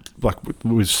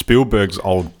with Spielberg's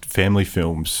old family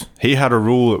films. He had a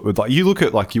rule that would, like, you look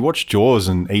at, like, you watch Jaws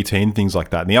and E.T. and things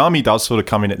like that, and the army does sort of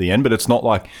come in at the end, but it's not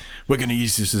like we're going to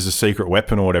use this as a secret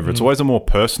weapon or whatever. It's always a more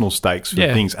personal stakes for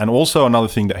things. And also another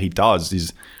thing that he does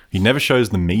is he never shows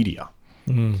the media,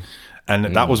 and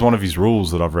that was one of his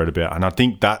rules that I've read about, and I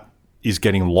think that is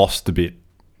getting lost a bit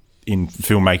in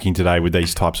filmmaking today with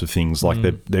these types of things. Like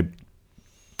they're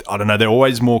I don't know, they're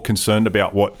always more concerned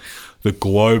about what the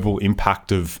global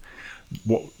impact of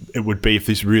what it would be if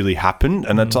this really happened,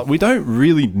 and it's like, we don't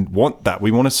really want that. We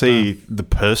want to see the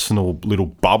personal little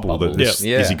bubble that this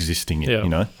Yeah. is existing in, Yeah. you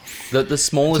know? The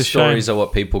smallest It's a shame. stories are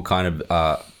what people kind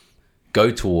of go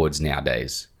towards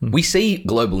nowadays. We see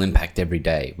global impact every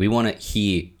day. We want to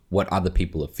hear what other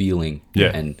people are feeling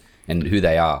Yeah. and who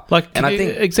they are. And I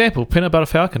think example, Peanut Butter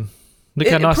Falcon. Look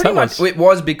how nice pretty that much, was. it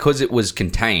was because it was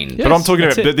contained. Yeah. But I'm talking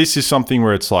that's about, it. but this is something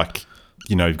where it's like,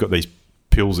 you know, you've got these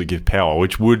pills that give power,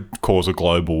 which would cause a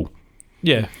global,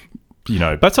 Yeah, you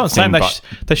know, that's what I'm saying. thing, They,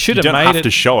 but they should you have don't made have it.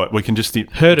 to show it. We can just,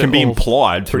 Heard it can it be all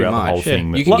implied pretty throughout the whole much, yeah.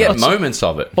 thing. You can get Lots- moments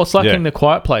of it. Well, it's like Yeah. in The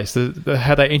Quiet Place,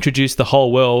 how they introduced the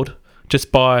whole world just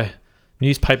by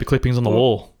newspaper clippings on the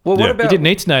wall. Well, what Yeah. about You didn't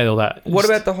need to know all that. What Just-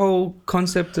 about the whole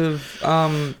concept of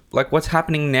like what's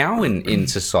happening now in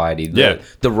society? Yeah.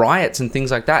 The riots and things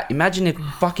like that. Imagine if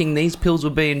fucking these pills were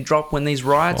being dropped when these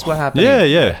riots were happening.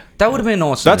 Yeah. That would have been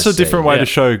awesome. That's to a different see. way Yeah. to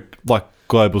show, like,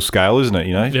 global scale, isn't it?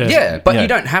 You know? Yeah. Yeah, but Yeah. you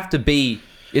don't have to be.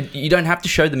 You don't have to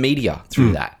show the media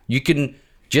through that. You can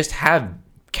just have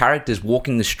characters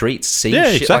walking the streets, see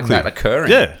Yeah, shit exactly. like that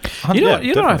occurring. Yeah. You know, Yeah,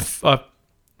 you know, definitely.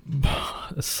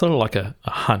 it's sort of like a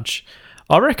hunch.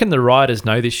 I reckon the writers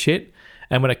know this shit,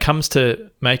 and when it comes to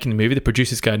making the movie, the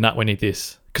producers go, "Nah, we need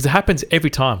this," because it happens every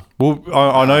time. Well,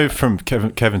 I know from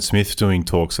Kevin Smith doing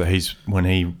talks that when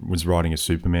he was writing a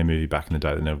Superman movie back in the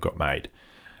day that never got made,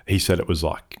 he said it was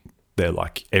like, they're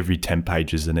like every 10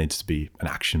 pages there needs to be an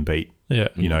action beat. Yeah,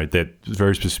 You know, they're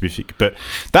very specific, but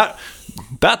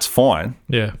that's fine.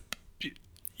 yeah,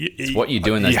 It's what you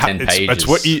do in those 10 pages. It's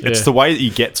what it's Yeah. the way that you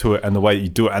get to it and the way that you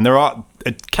do it. And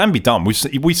it can be done. We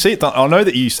see it done. I know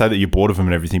that you say that you're bored of them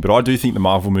and everything, but I do think the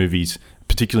Marvel movies,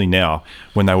 particularly now,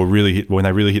 when they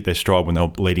really hit their stride, when they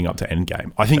were leading up to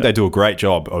Endgame, I think they do a great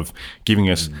job of giving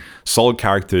us solid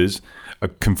characters, a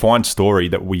confined story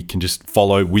that we can just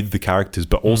follow with the characters,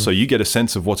 but also you get a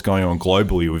sense of what's going on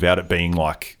globally without it being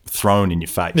like thrown in your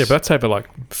face. yeah. But that's over like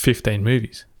 15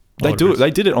 movies. they do it. They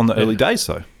did it on the early days,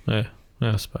 though. Yeah,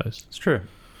 I suppose. It's true.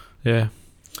 Yeah,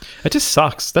 it just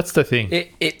sucks. That's the thing.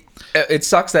 It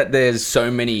sucks that there's so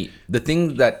many. The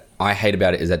thing that I hate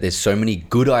about it is that there's so many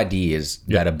good ideas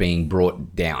that are being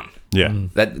brought down. Yeah.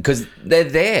 That because they're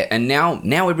there, and now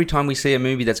every time we see a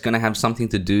movie that's going to have something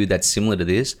to do that's similar to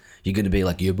this, you're going to be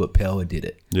like, yeah, but Power did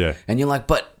it. Yeah. And you're like,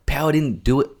 but Power didn't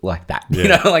do it like that. You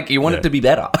Yeah. know, like you want Yeah. it to be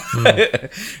better.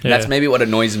 That's Yeah. maybe what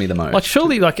annoys me the most. Like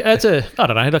surely, like I don't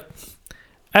know, like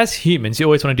as humans, you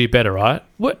always want to do better, right?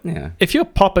 What? Yeah. If you're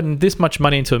popping this much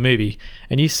money into a movie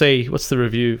and you see what's the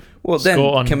review? Well, then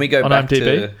score on, can we go on back IMDb?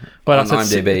 to Well, on I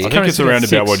said IMDb? I think currently it's sitting at around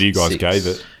about 6. what you guys 6. gave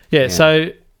it. Yeah, so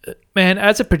man,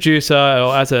 as a producer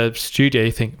or as a studio,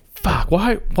 you think, fuck,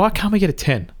 why can't we get a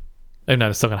 10? Oh no,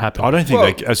 that's not gonna happen. I don't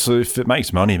think Well- so if it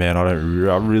makes money, man, I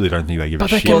really don't think they give but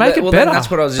a they shit. can make it then better.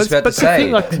 that's what I was just But- about to but the thing,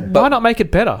 say. like, why not make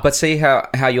it better? But see how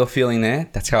you're feeling there?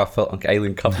 That's how I felt on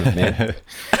Alien Covenant, man.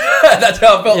 That's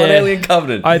how I felt on Yeah. Alien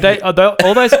Covenant.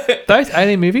 all those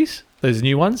alien movies, those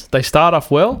new ones, they start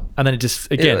off well and then it just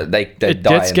again they it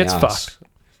die just in gets the arse. fucked.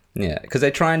 Yeah, because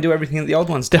they try and do everything that the old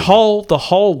ones The did.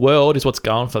 whole world is what's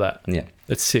going for that. Yeah.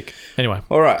 It's sick. Anyway,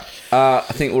 All right. I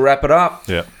think we'll wrap it up.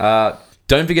 Yeah.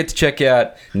 Don't forget to check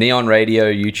out Neon Radio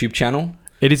YouTube channel.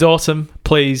 it is awesome.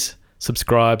 Please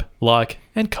subscribe, like,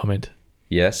 and comment.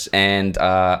 Yes. And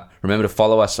remember to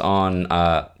follow us on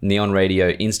Neon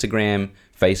Radio Instagram,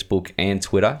 Facebook, and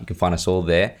Twitter. You can find us all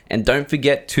there. And don't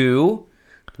forget to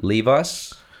leave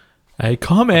us. A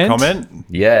comment.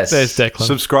 Yes. There's Declan.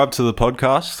 Subscribe to the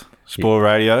podcast. Spoil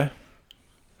Radio.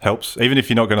 Helps. Even if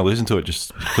you're not going to listen to it,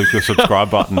 just click the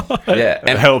subscribe button. Yeah.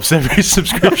 It helps. Every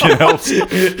subscription helps.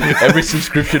 Every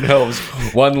subscription helps.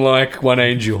 1 like, 1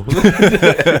 angel.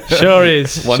 Sure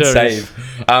is. 1 sure save. is.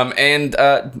 And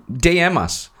DM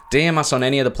us. DM us on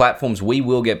any of the platforms. We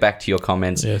will get back to your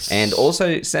comments. Yes. And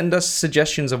also send us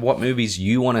suggestions of what movies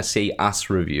you want to see us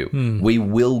review. We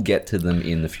will get to them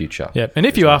in the future. Yeah. And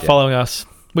if you are following us,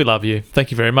 we love you. Thank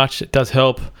you very much. It does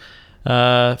help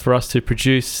for us to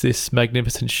produce this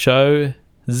magnificent show.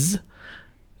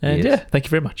 And Yes. thank you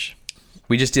very much.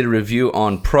 We just did a review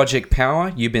on Project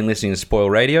Power. You've been listening to Spoil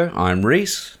Radio. I'm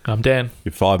Reese. I'm Dan.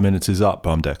 Your 5 minutes is up.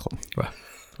 I'm Declan.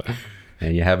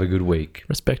 And you have a good week.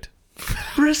 Respect.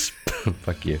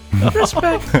 Fuck you.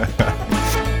 Respect.